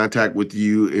get in contact with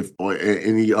you or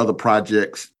any other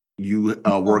projects you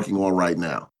are working on right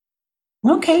now?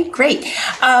 Okay, great.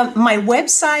 My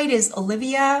website is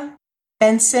oliviabenson.com.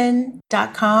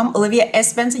 Olivia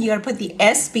S. Benson. You got to put the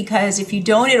S because if you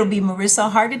don't, it'll be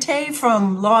Marissa Hargitay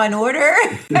from Law and Order.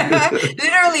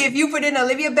 Literally, if you put in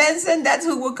Olivia Benson, that's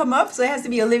who will come up. So it has to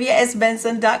be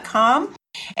oliviasbenson.com.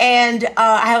 And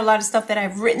I have a lot of stuff that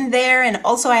I've written there. And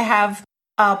also I have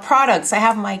products. I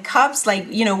have my cups, like,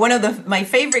 one of my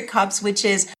favorite cups, which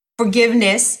is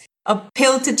forgiveness, a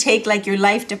pill to take like your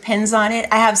life depends on it.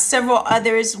 I have several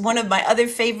others. One of my other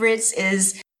favorites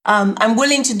is I'm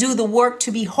willing to do the work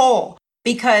to be whole,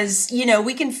 because,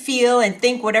 we can feel and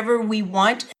think whatever we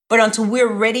want, but until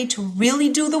we're ready to really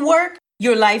do the work,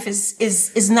 your life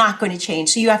is not going to change.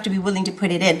 So you have to be willing to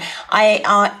put it in. I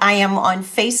am on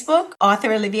Facebook,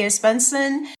 author Olivia S.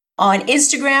 Benson, on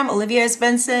Instagram, Olivia S.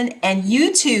 Benson, and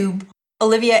YouTube,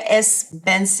 Olivia S.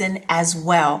 Benson as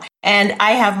well. And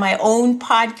I have my own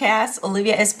podcast,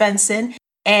 Olivia S. Benson.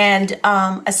 And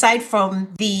aside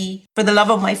from For the Love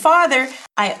of My Father,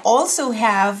 I also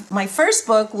have my first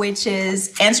book, which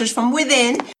is Answers from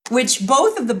Within, which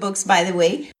both of the books, by the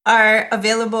way, are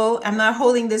available. I'm not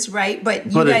holding this right, but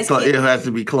it has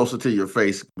to be closer to your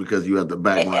face because you have the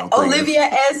background. Olivia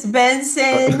S.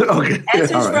 Benson, okay.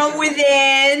 Answers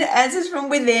from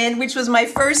Within, which was my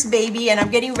first baby, and I'm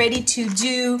getting ready to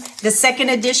do the second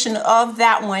edition of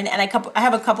that one. And I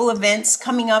have a couple events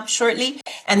coming up shortly,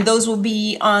 and those will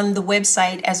be on the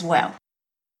website as well.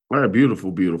 All right,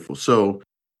 beautiful, beautiful. So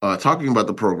talking about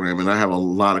the program, and I have a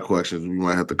lot of questions. We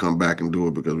might have to come back and do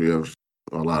it because we have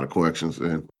a lot of questions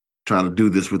and trying to do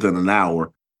this within an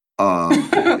hour.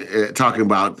 Talking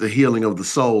about the healing of the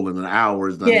soul in an hour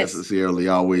is not necessarily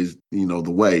always,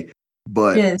 the way.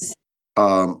 But,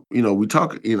 we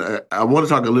talk, I want to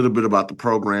talk a little bit about the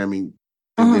programming,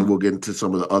 and then we'll get into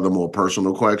some of the other more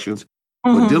personal questions.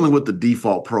 But dealing with the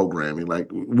default programming, like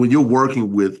when you're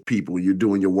working with people, you're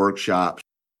doing your workshops,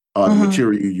 the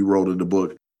material you wrote in the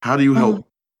book, how do you help,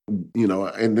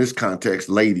 in this context,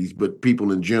 ladies, but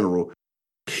people in general,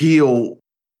 heal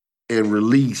and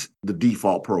release the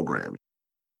default programming?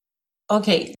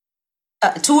 Okay.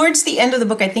 Towards the end of the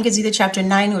book, I think it's either chapter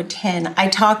 9 or 10, I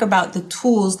talk about the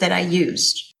tools that I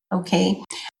used. Okay.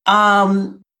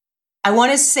 I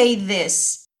want to say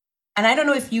this, and I don't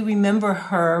know if you remember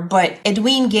her, but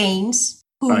Edwene Gaines,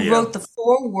 who wrote the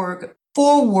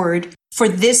foreword for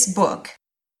this book,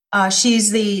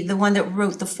 she's the one that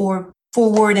wrote the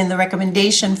foreword and the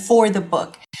recommendation for the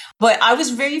book. But I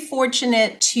was very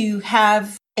fortunate to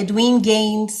have Edwene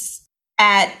Gaines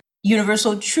at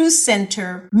Universal Truth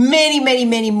Center many, many,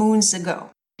 many moons ago.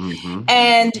 Mm-hmm.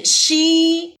 And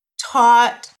she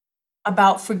taught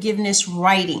about forgiveness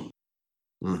writing.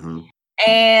 Mm-hmm.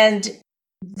 And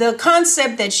the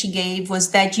concept that she gave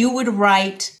was that you would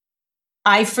write,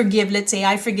 let's say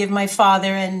I forgive my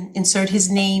father, and insert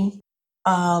his name,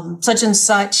 such and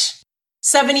such,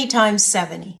 70 times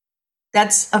 70.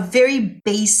 That's a very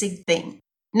basic thing.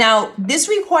 Now, this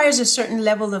requires a certain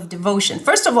level of devotion.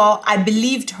 First of all, I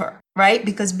believed her, right?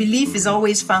 Because belief is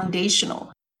always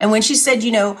foundational. And when she said,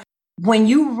 when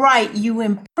you write, you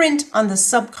imprint on the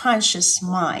subconscious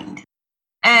mind,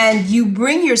 and you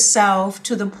bring yourself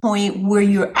to the point where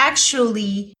you're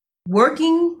actually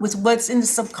working with what's in the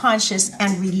subconscious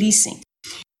and releasing.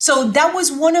 So that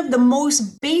was one of the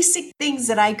most basic things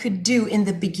that I could do in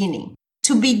the beginning.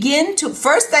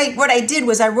 What I did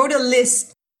was I wrote a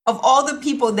list of all the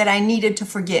people that I needed to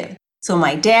forgive. So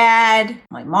my dad,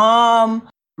 my mom,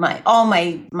 all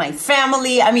my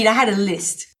family. I mean, I had a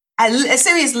list, a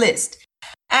serious list.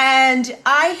 And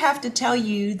I have to tell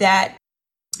you that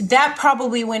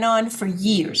probably went on for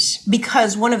years,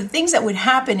 because one of the things that would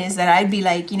happen is that I'd be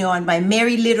like, on my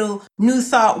merry little New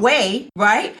Thought way,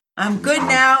 right? I'm good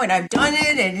now and I've done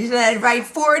it, and I'd write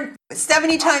forward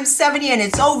 70 times 70 and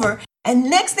it's over. And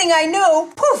next thing I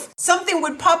know, poof, something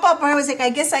would pop up and I was like, I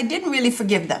guess I didn't really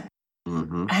forgive them.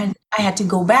 Mm-hmm. And I had to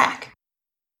go back,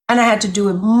 and I had to do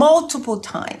it multiple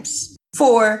times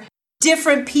for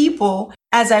different people,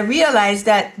 as I realized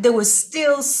that there was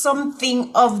still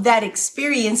something of that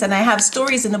experience. And I have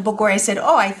stories in the book where I said,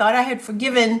 oh, I thought I had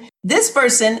forgiven this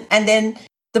person, and then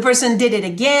the person did it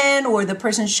again, or the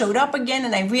person showed up again,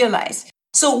 and I realized.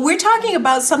 So we're talking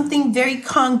about something very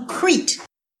concrete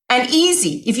and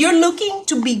easy. If you're looking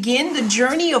to begin the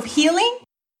journey of healing,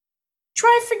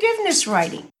 try forgiveness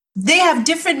writing. They have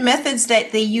different methods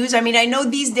that they use. I mean, I know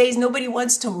these days nobody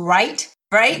wants to write,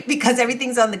 right? Because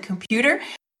everything's on the computer.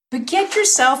 But get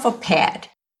yourself a pad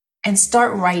and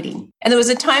start writing. And there was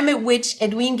a time at which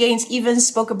Edwene Gaines even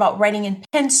spoke about writing in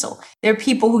pencil. There are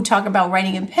people who talk about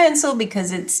writing in pencil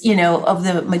because it's, of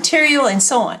the material and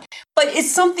so on. But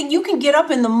it's something you can get up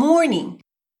in the morning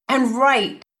and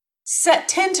write, set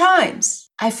 10 times.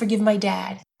 I forgive my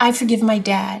dad. I forgive my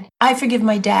dad. I forgive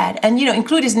my dad. And,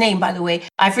 include his name, by the way.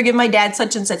 I forgive my dad,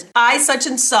 such and such. I, such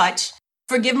and such,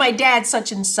 forgive my dad,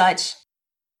 such and such,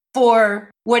 for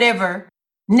whatever.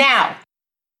 Now,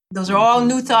 those are all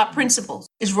New Thought principles.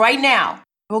 It's right now,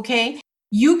 okay?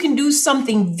 You can do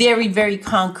something very, very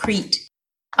concrete.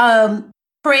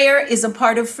 Prayer is a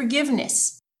part of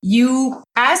forgiveness. You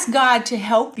ask God to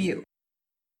help you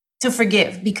to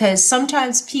forgive, because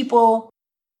sometimes people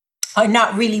are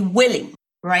not really willing,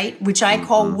 right? Which I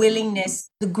call willingness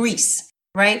the grease,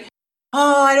 right?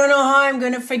 Oh, I don't know how I'm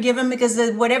going to forgive him because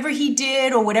whatever he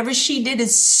did or whatever she did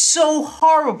is so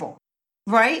horrible,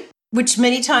 right? Which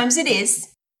many times it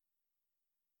is.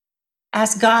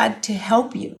 Ask God to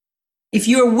help you. If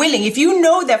you're willing, if you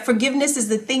know that forgiveness is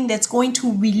the thing that's going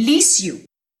to release you,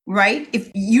 right?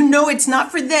 If you know it's not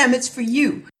for them, it's for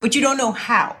you, but you don't know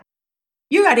how,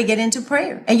 you got to get into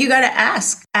prayer and you got to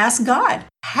ask God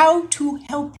how to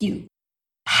help you,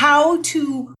 how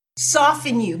to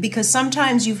soften you, because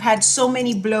sometimes you've had so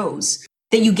many blows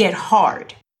that you get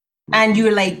hard and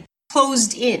you're like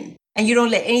closed in and you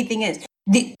don't let anything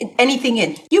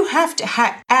in. You have to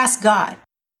ask God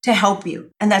to help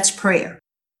you, and that's prayer.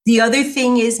 The other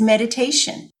thing is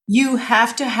meditation. You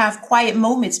have to have quiet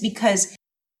moments, because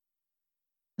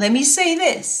let me say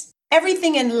this,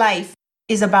 everything in life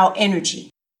is about energy.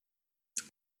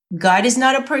 God is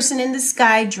not a person in the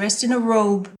sky dressed in a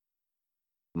robe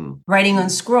writing on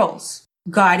scrolls.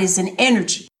 God is an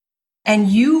energy, and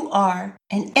you are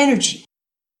an energy.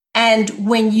 And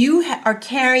when you are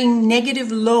carrying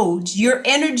negative loads, your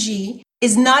energy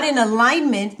is not in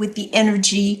alignment with the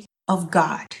energy of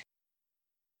God.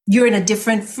 You're in a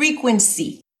different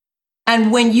frequency.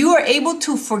 And when you are able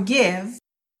to forgive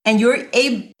and you're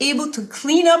able to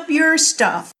clean up your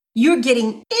stuff, you're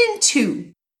getting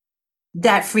into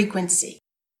that frequency.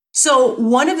 So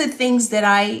one of the things that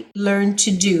I learned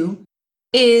to do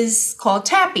is called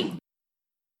tapping.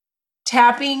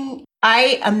 Tapping,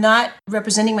 I am not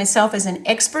representing myself as an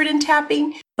expert in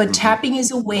tapping, but tapping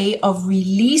is a way of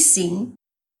releasing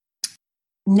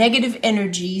negative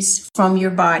energies from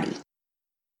your body.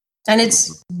 And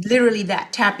it's literally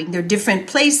that, tapping. There are different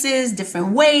places,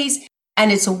 different ways,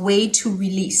 and it's a way to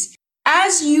release.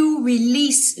 As you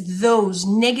release those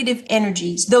negative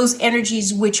energies, those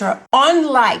energies which are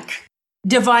unlike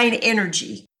divine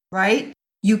energy, right?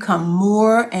 You come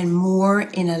more and more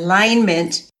in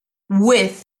alignment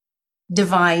with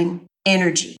divine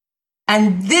energy.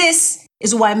 And this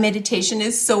is why meditation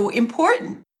is so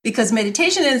important, because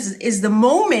meditation is the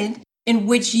moment in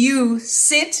which you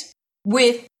sit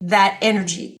with that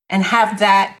energy and have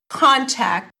that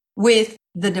contact with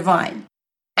the divine.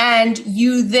 And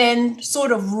you then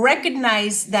sort of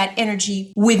recognize that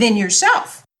energy within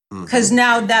yourself, because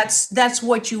now that's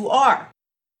what you are.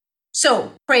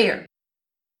 So prayer,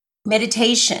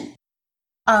 meditation,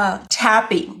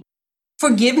 tapping,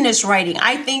 forgiveness writing.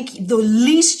 I think the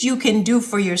least you can do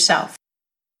for yourself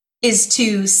is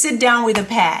to sit down with a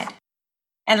pad.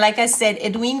 And like I said,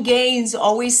 Edwene Gaines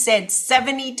always said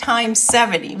 70 times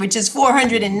 70, which is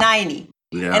 490.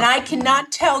 Yeah. And I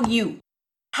cannot tell you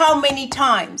how many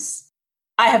times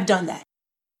I have done that.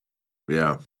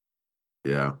 Yeah.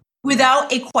 Yeah.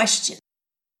 Without a question.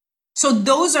 So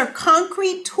those are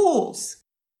concrete tools.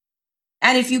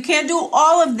 And if you can't do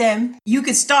all of them, you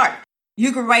could start.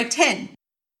 you could write 10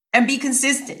 and be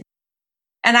consistent.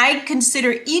 And I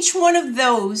consider each one of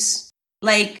those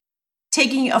like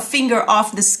taking a finger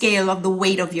off the scale of the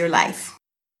weight of your life.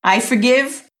 I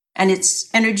forgive, and it's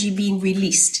energy being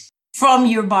released from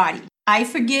your body. I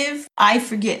forgive, I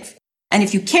forgive. And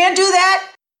if you can't do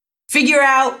that, figure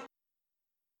out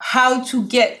how to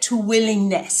get to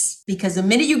willingness. Because the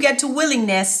minute you get to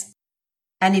willingness,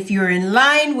 and if you're in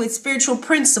line with spiritual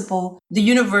principle, the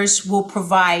universe will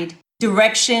provide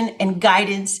direction and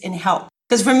guidance and help.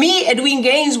 Because for me, Edwene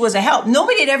Gaines was a help.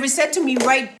 Nobody had ever said to me,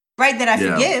 right that I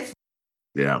forgive.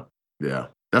 Yeah.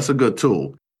 That's a good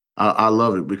tool. I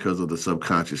love it because of the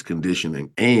subconscious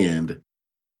conditioning. And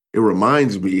it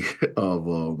reminds me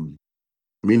of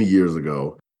many years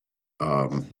ago.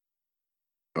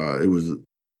 It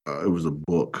was a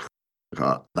book,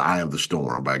 The Eye of the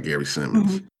Storm by Gary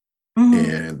Simmons.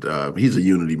 And he's a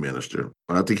Unity minister.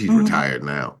 I think he's retired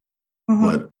now.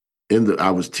 But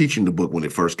I was teaching the book when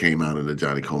it first came out in the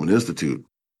Johnny Coleman Institute.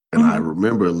 And I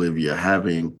remember, Olivia,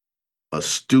 having a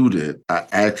student,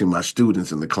 asking my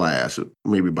students in the class,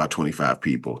 maybe about 25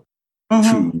 people,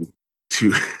 to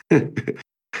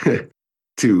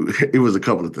it was a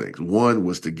couple of things. One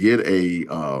was to get a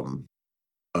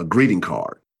greeting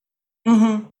card.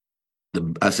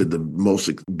 I said the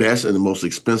best and the most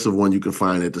expensive one you can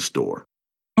find at the store,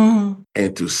 and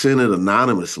to send it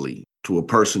anonymously to a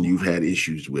person you've had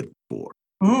issues with before.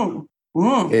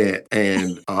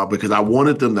 And because I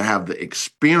wanted them to have the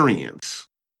experience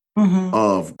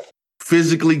of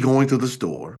physically going to the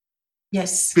store,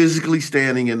 physically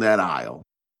standing in that aisle,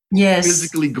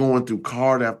 physically going through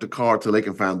card after card till they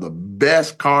can find the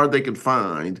best card they can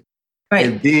find,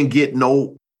 and then get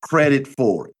no credit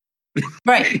for it.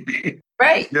 Right.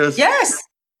 Yes.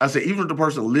 I said, even if the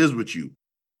person lives with you,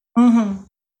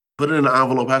 put it in an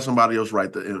envelope, have somebody else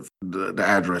write the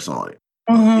address on it.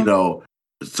 You know,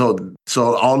 so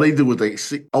all they do is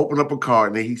they open up a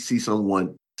card and they see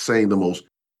someone saying the most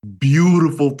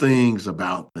beautiful things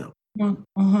about them.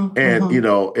 And, you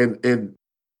know, and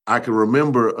I can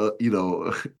remember, you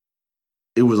know,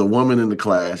 it was a woman in the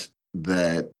class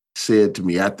that said to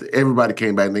me, after everybody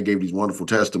came back and they gave these wonderful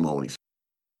testimonies.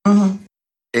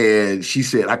 And she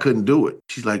said, I couldn't do it.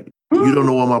 She's like, you don't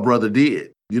know what my brother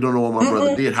did. You don't know what my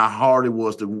brother did, how hard it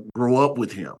was to grow up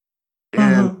with him.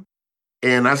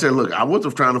 And I said, look, I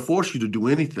wasn't trying to force you to do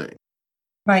anything.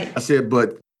 I said,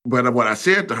 but what I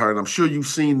said to her, and I'm sure you've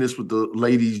seen this with the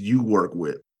ladies you work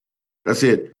with, I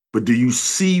said, but do you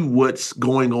see what's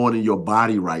going on in your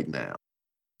body right now?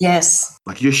 Yes.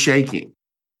 Like you're shaking.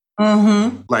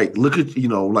 Like, look at, you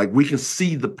know, like we can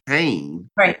see the pain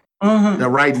that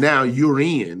right now you're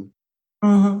in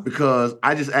because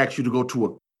I just asked you to go to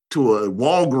a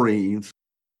Walgreens,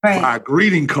 buy a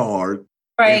greeting card,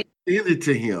 and send it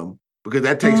to him because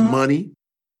that takes money,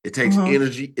 it takes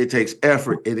energy, it takes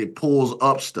effort, and it pulls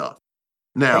up stuff.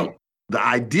 Now, the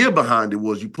idea behind it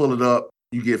was you pull it up,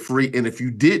 you get free, and if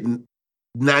you didn't,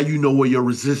 now you know where your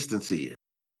resistance is.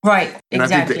 And I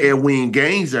think the Edwene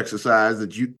Gaines exercise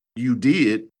that you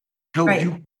did helped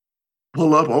you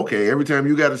pull up, okay, every time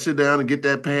you got to sit down and get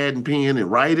that pad and pen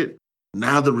and write it,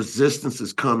 now the resistance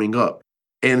is coming up.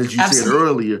 And as you said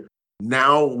earlier,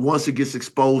 now once it gets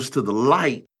exposed to the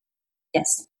light,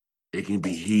 it can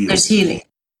be healed. There's healing.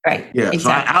 Yeah.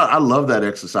 So I love that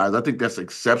exercise. I think that's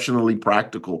exceptionally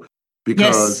practical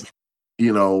because,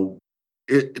 you know,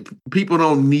 people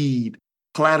don't need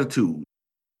platitudes.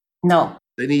 No.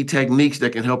 They need techniques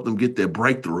that can help them get their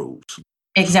breakthroughs.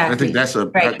 Exactly. I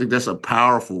think that's a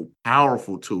powerful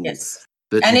tool.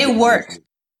 And it worked.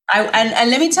 And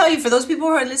let me tell you, for those people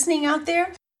who are listening out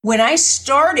there, when I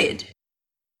started,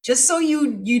 just so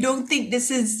you don't think this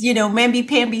is, you know,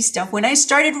 mamby-pamby stuff, when I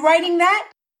started writing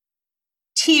that,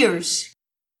 tears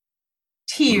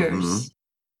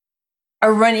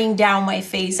are running down my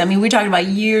face. I mean, we're talking about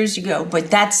years ago, but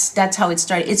that's how it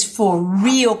started. It's for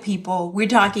real people. We're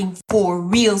talking for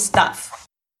real stuff.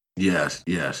 Yes.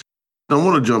 Now, I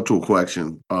want to jump to a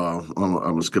question. I'm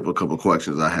going to skip a couple of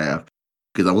questions I have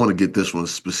because I want to get this one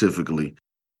specifically.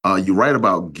 You write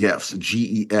about GEFS,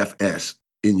 GEFS,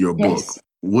 in your book.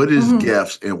 What is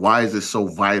GEFS and why is it so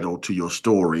vital to your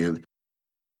story?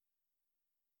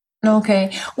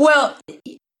 Okay. Well,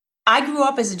 I grew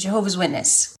up as a Jehovah's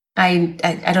Witness. I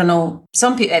don't know.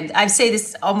 Some people, I say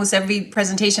this almost every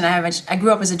presentation I have. I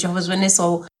grew up as a Jehovah's Witness,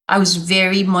 so I was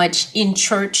very much in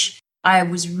church. I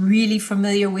was really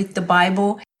familiar with the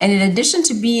Bible. And in addition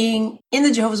to being in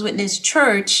the Jehovah's Witness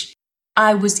church,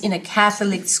 I was in a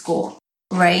Catholic school,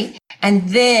 right? And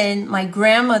then my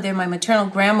grandmother, my maternal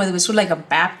grandmother, was sort of like a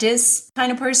Baptist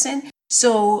kind of person.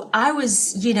 So I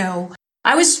was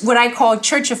what I call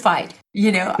churchified.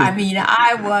 I mean,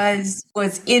 I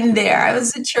was in there. I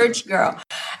was a church girl.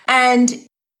 And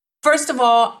first of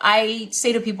all, I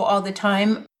say to people all the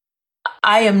time,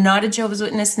 I am not a Jehovah's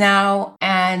Witness now,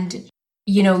 and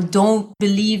don't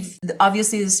believe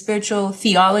obviously the spiritual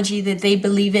theology that they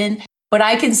believe in. But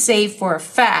I can say for a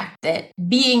fact that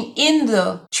being in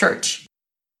the church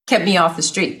kept me off the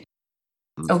street.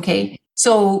 Okay.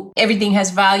 So everything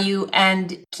has value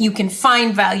and you can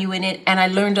find value in it. And I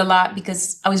learned a lot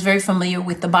because I was very familiar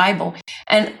with the Bible.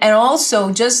 And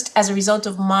also just as a result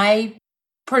of my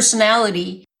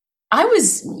personality, I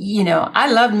was,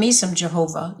 I loved me some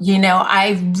Jehovah.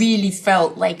 I really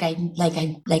felt like I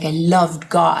loved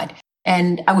God,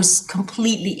 and I was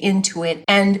completely into it.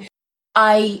 And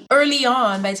early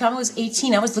on, by the time I was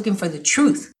 18, I was looking for the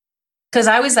truth, because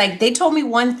I was like, they told me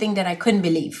one thing that I couldn't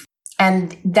believe.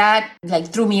 And that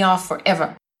threw me off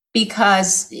forever.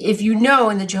 Because if in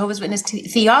the Jehovah's Witness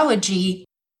theology,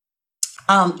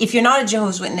 if you're not a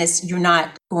Jehovah's Witness, you're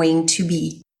not going to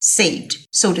be saved,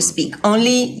 so to speak.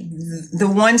 Only the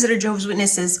ones that are Jehovah's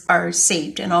Witnesses are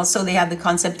saved. And also they have the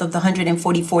concept of the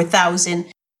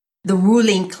 144,000, the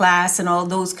ruling class, and all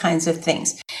those kinds of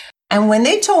things. And when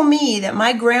they told me that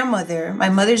my grandmother, my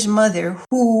mother's mother,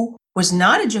 who was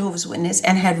not a Jehovah's Witness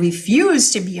and had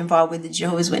refused to be involved with the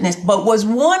Jehovah's Witness, but was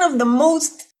one of the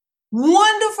most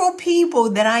wonderful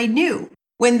people that I knew,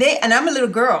 and I'm a little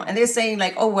girl, and they're saying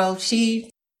oh, well,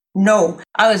 no.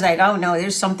 I was like, oh no,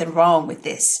 there's something wrong with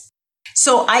this.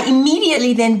 So I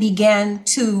immediately then began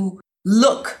to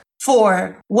look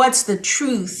for what's the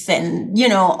truth and,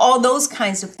 all those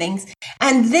kinds of things.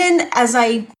 And then as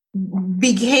I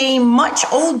became much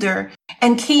older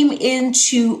and came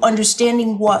into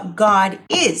understanding what God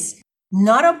is,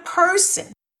 not a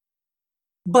person,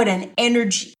 but an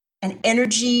energy,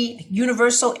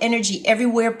 universal energy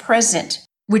everywhere present,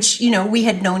 which, we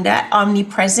had known that,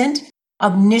 omnipresent,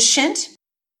 omniscient,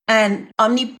 and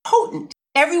omnipotent,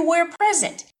 everywhere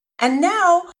present. And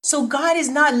now, so God is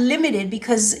not limited,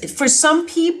 because for some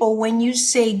people, when you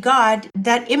say God,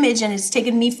 that image, and it's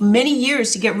taken me for many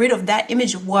years to get rid of that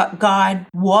image of what God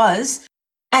was.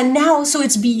 And now, so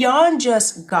it's beyond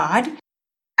just God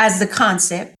as the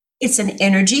concept. It's an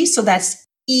energy. So that's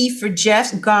E for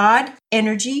Jeff, God,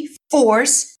 energy,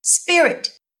 force, spirit.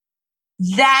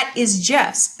 That is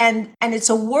Jeff's. And it's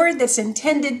a word that's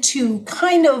intended to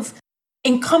kind of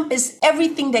encompass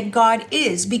everything that God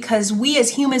is, because we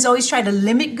as humans always try to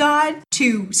limit God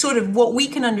to sort of what we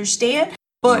can understand.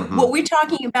 But what we're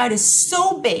talking about is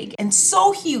so big and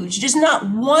so huge. There's not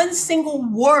one single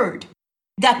word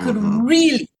that could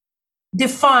really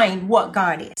define what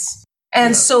God is.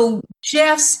 And so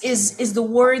Jeff's is the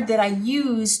word that I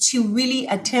use to really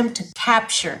attempt to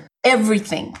capture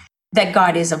everything that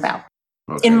God is about,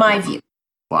 in my view.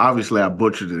 Well, obviously I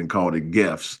butchered it and called it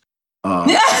GEFS.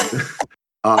 Same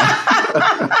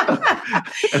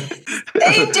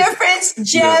difference,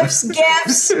 Jeffs,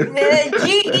 GEFs,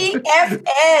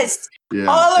 GEFS. Yeah,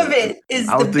 all of it is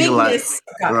the bigness.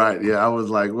 Right. Yeah. I was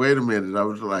like, wait a minute. I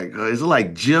was like, is it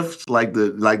like GIFs, like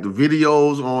the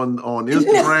videos on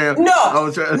Instagram? No, I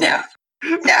was trying, no,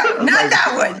 not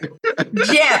that one.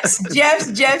 Jeffs.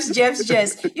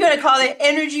 You want to call it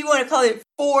energy? You want to call it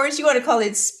force? You want to call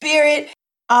it spirit?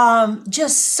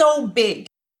 Just so big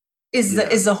is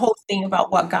the whole thing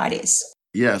about what God is.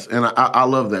 Yes, and I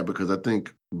love that, because I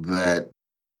think that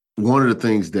one of the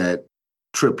things that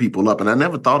trip people up, and I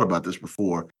never thought about this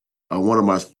before, one of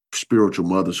my spiritual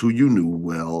mothers, who you knew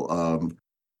well,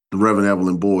 the Reverend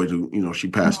Evelyn Boyd, who, she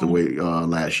passed away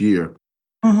last year,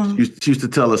 she used to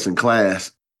tell us in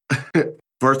class,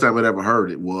 first time I'd ever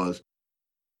heard it was,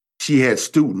 she had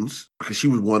students, because she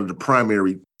was one of the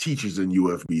primary teachers in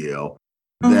UFBL,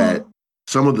 that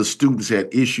some of the students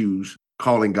had issues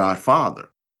calling God Father.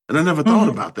 And I never thought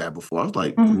about that before. I was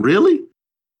like, really?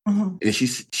 And she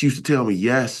used to tell me,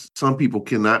 yes, some people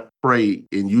cannot pray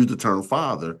and use the term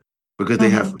Father because they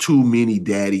have too many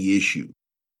daddy issues.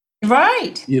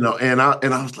 Right. And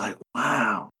I was like,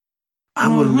 wow, I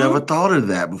would have never thought of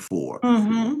that before.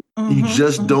 You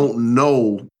just don't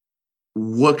know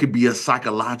what could be a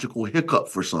psychological hiccup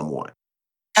for someone.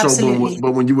 Absolutely. So,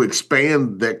 but when you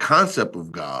expand that concept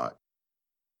of God,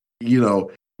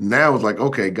 now it's like,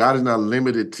 okay, God is not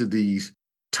limited to these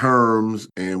terms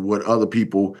and what other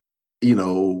people,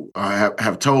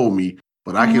 have told me,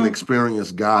 but I can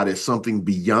experience God as something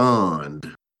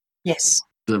beyond. Yes.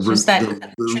 Just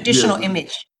that traditional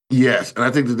image. Yes. And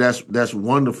I think that's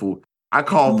wonderful. I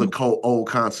call the old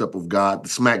concept of God the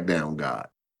SmackDown God.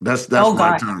 That's Oh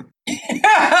my God. term.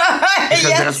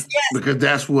 Yes, Because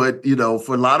that's what,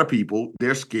 for a lot of people,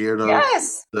 they're scared of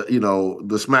yes. the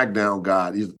SmackDown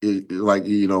God. Like,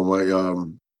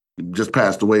 just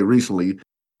passed away recently.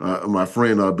 My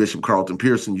friend Bishop Carlton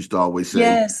Pearson used to always say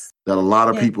Yes. that a lot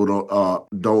of Yes. people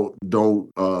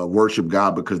don't worship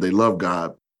God because they love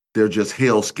God. They're just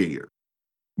hell scared.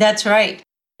 That's right.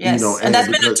 Yes. And that's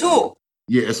been a tool.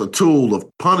 Yeah, it's a tool of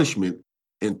punishment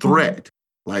and threat.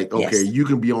 Like, okay, Yes. you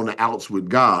can be on the outs with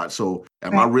God. So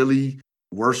am I Right. really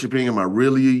worshiping? Am I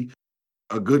really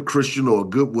a good Christian or a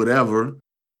good whatever?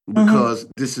 Because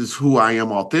this is who I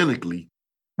am authentically.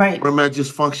 Right. Or am I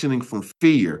just functioning from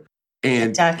fear and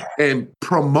Exactly. and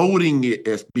promoting it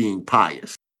as being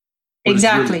pious? But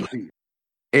Exactly. it's really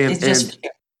fear. It's just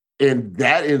And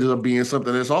that ended up being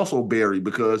something that's also buried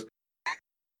because,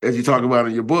 as you talk about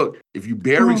in your book, if you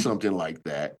bury something like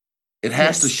that, it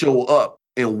has to show up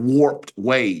in warped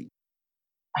ways.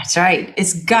 That's right.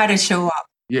 It's got to show up.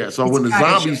 Yeah. So when the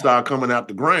zombies start coming out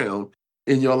the ground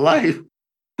in your life,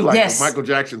 like the Michael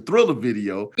Jackson Thriller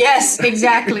video. Yes,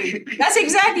 exactly. That's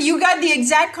exactly. You got the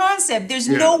exact concept. There's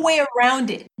no way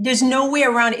around it. There's no way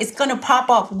around it. It's going to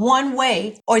pop up one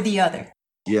way or the other.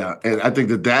 Yeah. And I think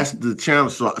that's the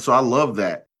challenge. So I love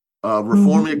that.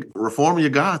 Reform your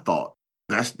God thought.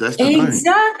 That's the thing.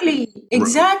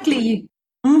 Exactly.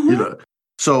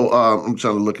 So I'm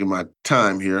trying to look at my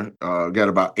time here. Got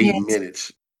about 8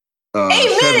 minutes.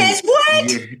 8 minutes?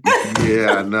 What?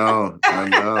 Yeah,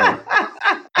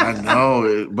 I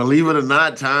know. Believe it or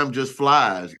not, time just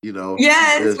flies.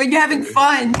 Yes, when you're having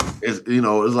fun. It's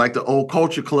like the old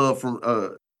Culture Club from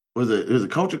was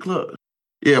it Culture Club?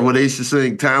 Yeah, where they used to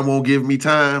sing "Time Won't Give Me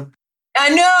Time." I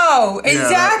know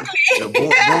exactly. Boy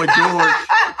George,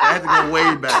 I had to go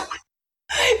way back.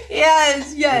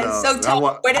 Yes. So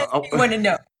what else do you want to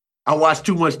know? I watched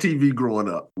too much TV growing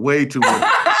up. Way too much.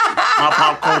 My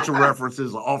pop culture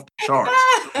references are off the charts.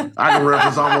 I can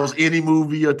reference almost any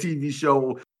movie or TV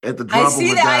show at the drop of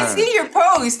a dime. I see your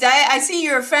post. I see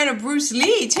you're a fan of Bruce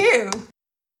Lee too.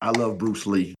 I love Bruce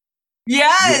Lee.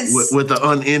 Yes. With the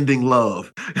unending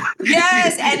love.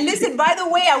 Yes. And listen, by the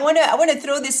way, I want to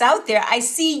throw this out there. I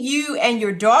see you and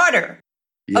your daughter.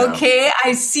 Yeah. Okay,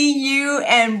 I see you,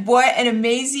 and what an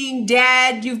amazing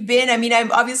dad you've been. I mean,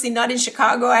 I'm obviously not in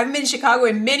Chicago. I haven't been in Chicago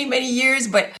in many, many years,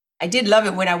 but I did love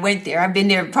it when I went there. I've been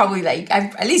there probably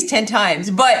at least 10 times,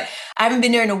 but I haven't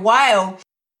been there in a while.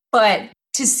 But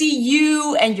to see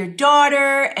you and your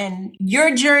daughter and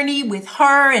your journey with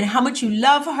her and how much you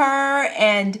love her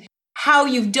and how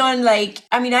you've done, I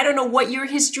don't know what your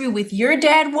history with your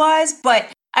dad was, but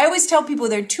I always tell people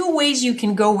there are two ways you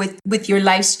can go with your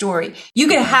life story. You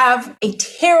can have a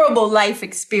terrible life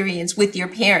experience with your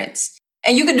parents,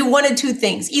 and you can do one of two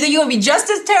things. Either you're going to be just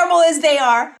as terrible as they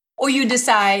are, or you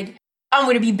decide, I'm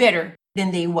going to be better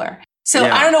than they were. So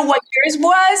I don't know what yours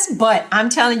was, but I'm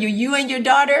telling you, you and your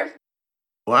daughter.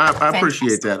 Well, I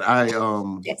appreciate that.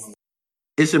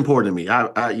 It's important to me.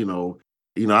 I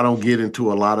don't get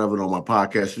into a lot of it on my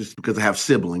podcast just because I have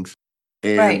siblings.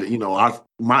 And,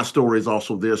 my story is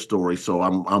also their story. So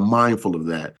I'm mindful of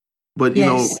that. But,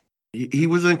 he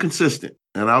was inconsistent.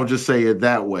 And I'll just say it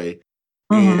that way.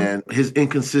 And his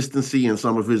inconsistency and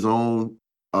some of his own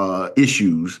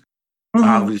issues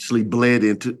obviously bled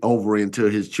over into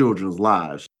his children's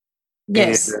lives.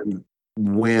 Yes. And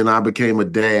when I became a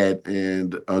dad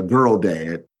and a girl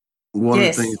dad, one of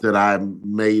the things that I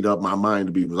made up my mind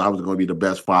to be was I was going to be the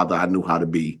best father I knew how to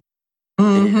be.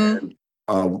 And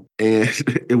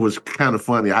it was kind of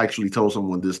funny. I actually told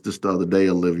someone this the other day,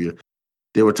 Olivia.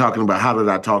 They were talking about how did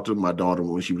I talk to my daughter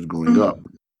when she was growing up.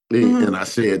 And I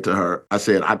said to her,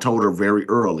 I told her very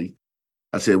early,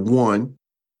 I said, one,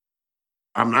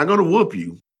 I'm not going to whoop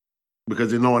you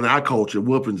because, in our culture,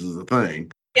 whoopings is a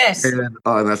thing. Yes. And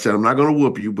I said, I'm not going to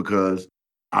whoop you because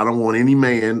I don't want any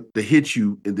man to hit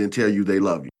you and then tell you they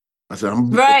love you. I said,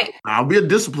 I'll be a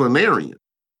disciplinarian.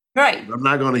 Right. I'm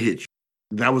not going to hit you.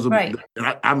 That was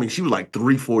she was like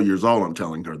 3-4 years old. I'm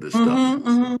telling her this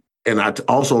stuff. And I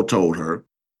also told her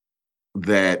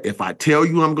that if I tell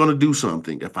you I'm going to do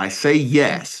something, if I say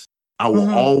yes, I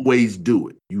will always do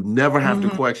it. You never have to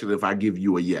question if I give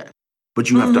you a yes, but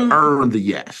you have to earn the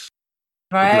yes.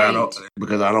 Right.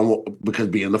 Because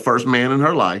being the first man in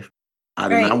her life, I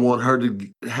did not want her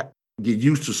to get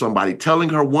used to somebody telling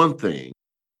her one thing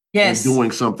and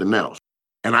doing something else.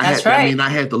 And I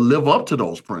had to live up to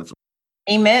those principles.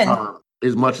 Amen.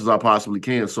 As much as I possibly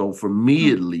can. So for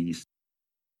me, at least,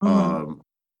 I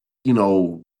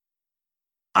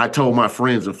told my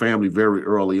friends and family very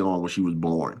early on when she was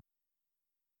born,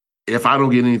 if I don't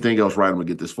get anything else right, I'm going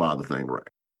to get this father thing right.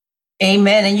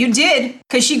 Amen. And you did,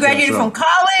 because she graduated from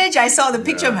college. I saw the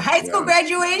picture of high school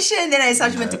graduation. Then I saw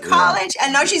she went to college,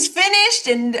 and now she's finished,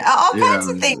 and all kinds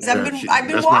of things. I've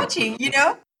been watching.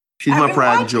 She's my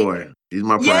pride and joy. She's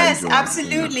my pride and joy. Yes,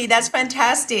 absolutely. That's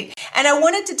fantastic. And I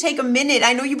wanted to take a minute.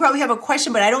 I know you probably have a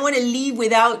question, but I don't want to leave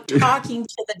without talking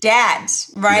to the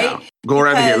dads, right? Yeah. Go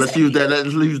right ahead. Let's use that.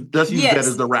 Let's use that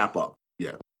as the wrap up.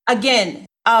 Yeah. Again,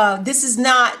 this is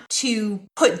not to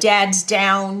put dads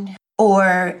down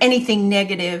or anything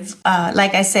negative.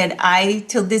 Like I said,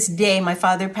 till this day, my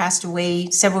father passed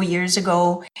away several years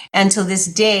ago. And till this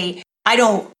day, I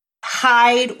don't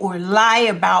hide or lie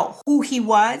about who he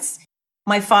was.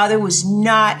 My father was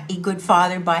not a good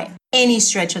father by any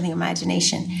stretch of the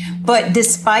imagination. But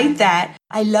despite that,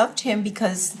 I loved him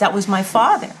because that was my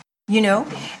father,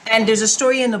 And there's a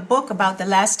story in the book about the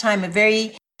last time, a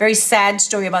very, very sad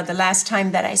story about the last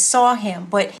time that I saw him.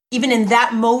 But even in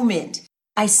that moment,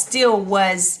 I still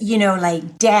was,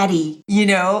 like daddy,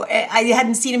 I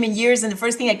hadn't seen him in years. And the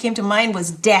first thing that came to mind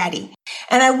was daddy.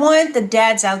 And I want the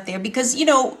dads out there because,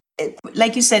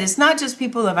 like you said, it's not just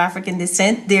people of African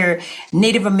descent. They're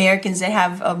Native Americans that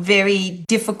have a very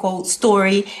difficult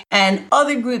story and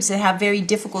other groups that have very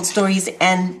difficult stories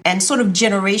and sort of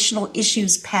generational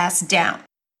issues passed down.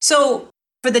 So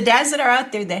for the dads that are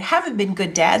out there that haven't been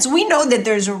good dads, we know that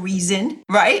there's a reason,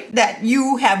 right? That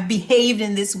you have behaved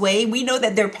in this way. We know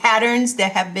that there are patterns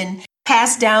that have been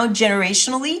passed down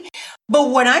generationally. But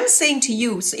what I'm saying to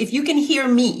you, so if you can hear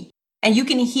me and you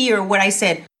can hear what I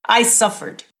said, I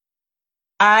suffered.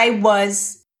 I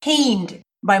was pained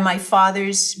by my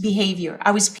father's behavior.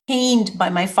 I was pained by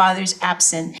my father's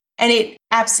absence. And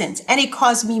it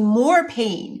caused me more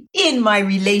pain in my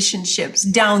relationships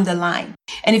down the line.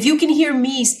 And if you can hear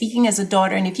me speaking as a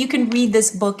daughter, and if you can read this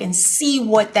book and see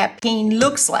what that pain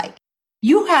looks like,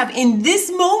 you have in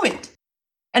this moment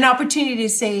an opportunity to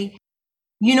say,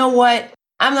 you know what?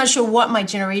 I'm not sure what my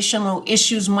generational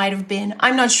issues might have been.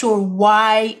 I'm not sure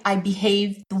why I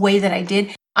behaved the way that I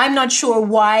did. I'm not sure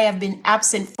why I've been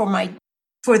absent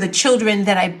for the children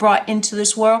that I brought into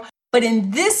this world. But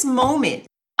in this moment,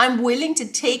 I'm willing to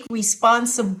take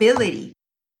responsibility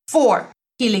for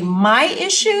healing my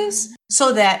issues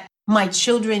so that my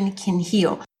children can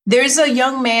heal. There's a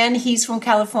young man, he's from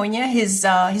California. His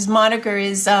moniker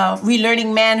is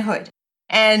Relearning Manhood.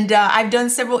 And I've done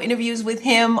several interviews with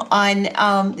him they're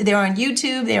on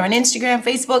YouTube, they're on Instagram,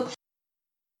 Facebook.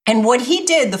 And what he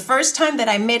did the first time that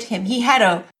I met him, he had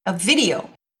a video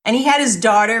and he had his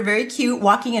daughter, very cute,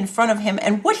 walking in front of him.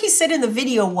 And what he said in the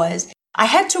video was, I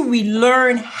had to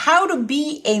relearn how to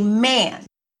be a man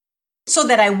so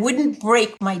that I wouldn't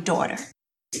break my daughter.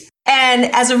 And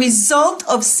as a result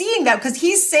of seeing that, because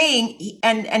he's saying,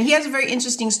 and he has a very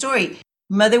interesting story.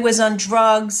 Mother was on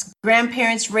drugs,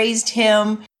 grandparents raised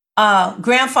him,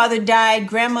 grandfather died,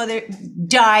 grandmother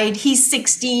died, he's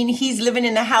 16, he's living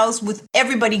in a house with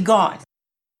everybody gone.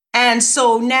 And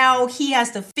so now he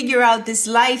has to figure out this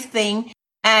life thing.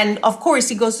 And of course,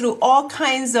 he goes through all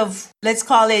kinds of, let's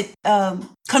call it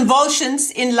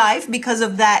convulsions in life because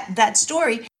of that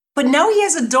story. But now he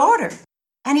has a daughter.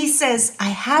 And he says, I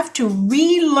have to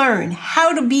relearn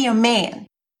how to be a man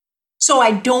so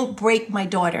I don't break my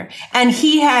daughter. And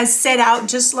he has set out,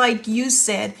 just like you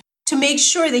said, to make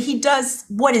sure that he does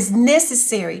what is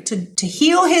necessary to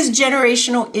heal his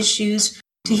generational issues,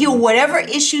 to heal whatever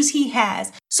issues he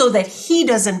has so that he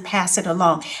doesn't pass it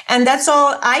along. And that's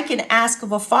all I can ask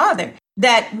of a father,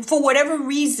 that for whatever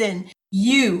reason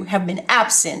you have been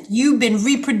absent, you've been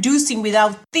reproducing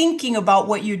without thinking about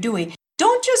what you're doing.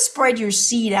 Don't just spread your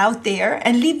seed out there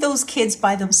and leave those kids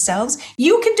by themselves.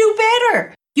 You can do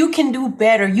better. You can do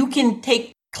better. You can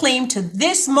take claim to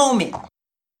this moment.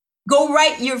 Go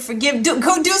write your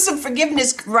go do some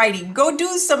forgiveness writing. Go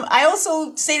do some. I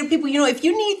also say to people, if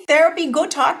you need therapy, go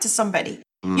talk to somebody.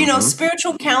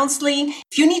 Spiritual counseling.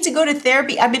 If you need to go to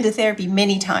therapy, I've been to therapy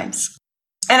many times.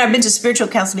 And I've been to spiritual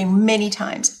counseling many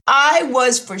times. I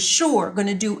was for sure going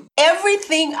to do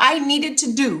everything I needed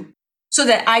to do so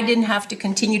that I didn't have to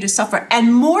continue to suffer.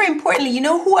 And more importantly,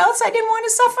 who else I didn't want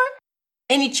to suffer?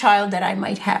 Any child that I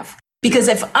might have. Because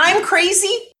if I'm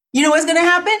crazy, you know what's going to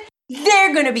happen?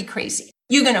 They're going to be crazy.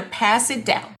 You're going to pass it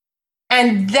down.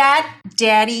 And that,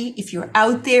 daddy, if you're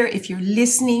out there, if you're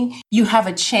listening, you have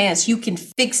a chance. You can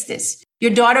fix this.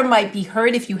 Your daughter might be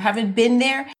hurt if you haven't been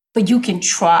there, but you can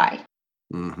try.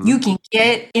 Mm-hmm. You can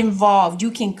get involved.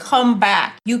 You can come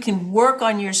back. You can work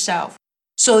on yourself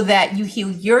so that you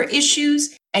heal your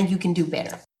issues and you can do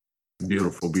better.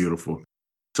 Beautiful, beautiful.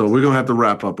 So we're going to have to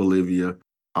wrap up, Olivia.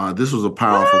 This was a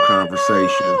powerful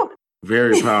conversation.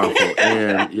 Very powerful.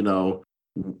 And,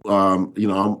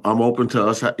 I'm open to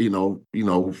us,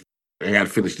 I got to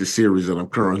finish the series that I'm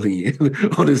currently in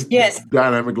on this Yes.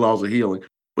 dynamic laws of healing.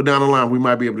 But down the line, we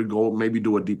might be able to go maybe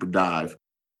do a deeper dive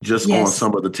just on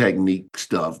some of the technique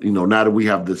stuff. Now that we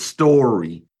have the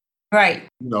story, right?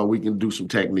 We can do some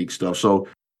technique stuff. So,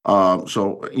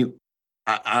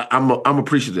 I'm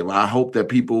appreciative. I hope that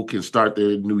people can start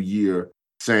their new year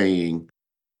saying,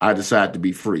 "I decide to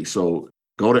be free." So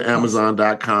go to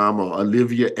Amazon.com or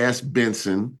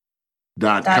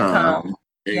OliviaSBenson.com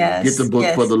and get the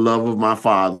book For the Love of My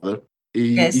Father.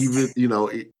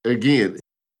 Even again,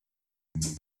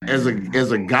 as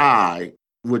a guy,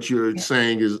 what you're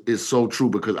saying is so true,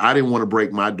 because I didn't want to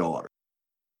break my daughter.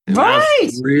 And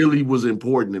that really was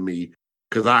important to me,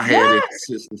 because I had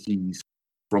inconsistencies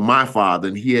from my father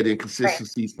and he had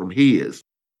inconsistencies from his.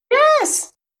 Yes.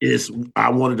 I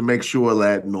wanted to make sure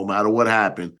that no matter what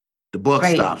happened, the buck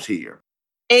stops here.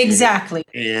 Exactly.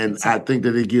 And I think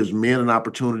that it gives men an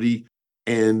opportunity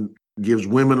and gives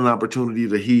women an opportunity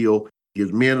to heal,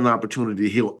 gives men an opportunity to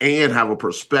heal and have a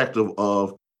perspective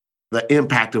of the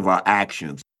impact of our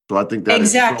actions. So I think that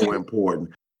is so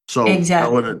important. So I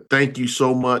want to thank you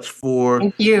so much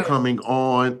for coming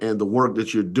on and the work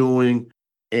that you're doing.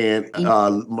 And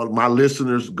my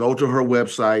listeners, go to her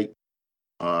website,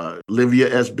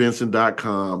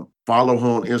 OliviaSBenson.com. Follow her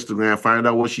on Instagram. Find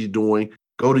out what she's doing.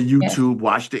 Go to YouTube.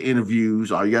 Watch the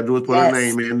interviews. All you got to do is put her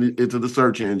name into the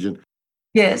search engine.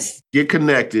 Yes. Get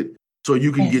connected so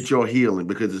you can get your healing,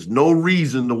 because there's no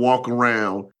reason to walk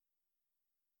around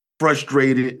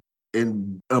frustrated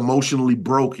and emotionally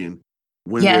broken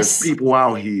when there's people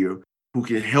out here who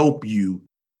can help you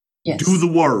do the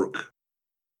work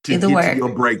to get to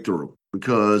your breakthrough.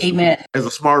 Because as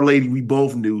a smart lady we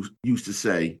both used to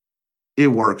say, it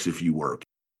works if you work.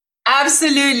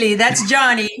 Absolutely. That's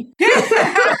Johnny.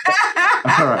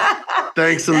 All right.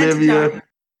 Thanks, Olivia.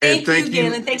 Thank you,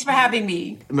 Galen. Thanks for having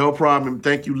me. No problem.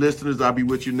 Thank you, listeners. I'll be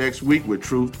with you next week with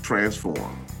Truth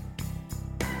Transform.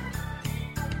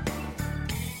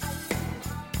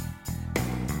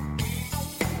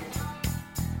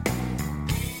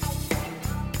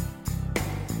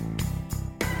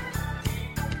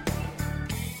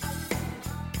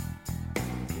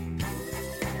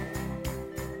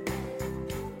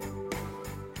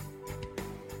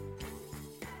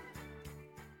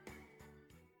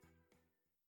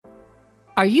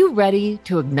 Are you ready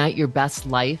to ignite your best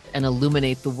life and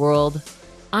illuminate the world?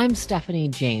 I'm Stephanie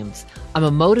James. I'm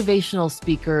a motivational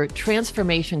speaker,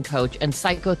 transformation coach, and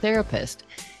psychotherapist.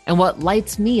 And what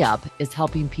lights me up is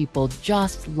helping people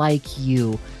just like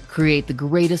you create the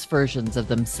greatest versions of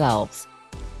themselves.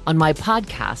 On my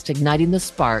podcast, Igniting the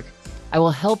Spark, I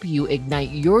will help you ignite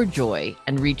your joy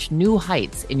and reach new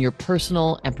heights in your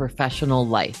personal and professional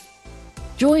life.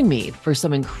 Join me for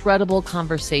some incredible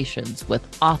conversations with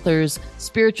authors,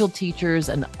 spiritual teachers,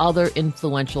 and other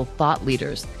influential thought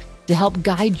leaders to help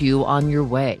guide you on your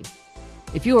way.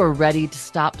 If you are ready to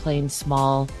stop playing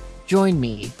small, join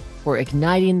me for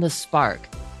Igniting the Spark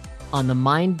on the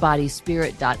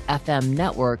mindbodyspirit.fm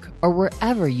network or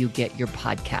wherever you get your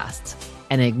podcasts,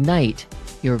 and ignite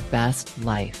your best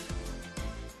life.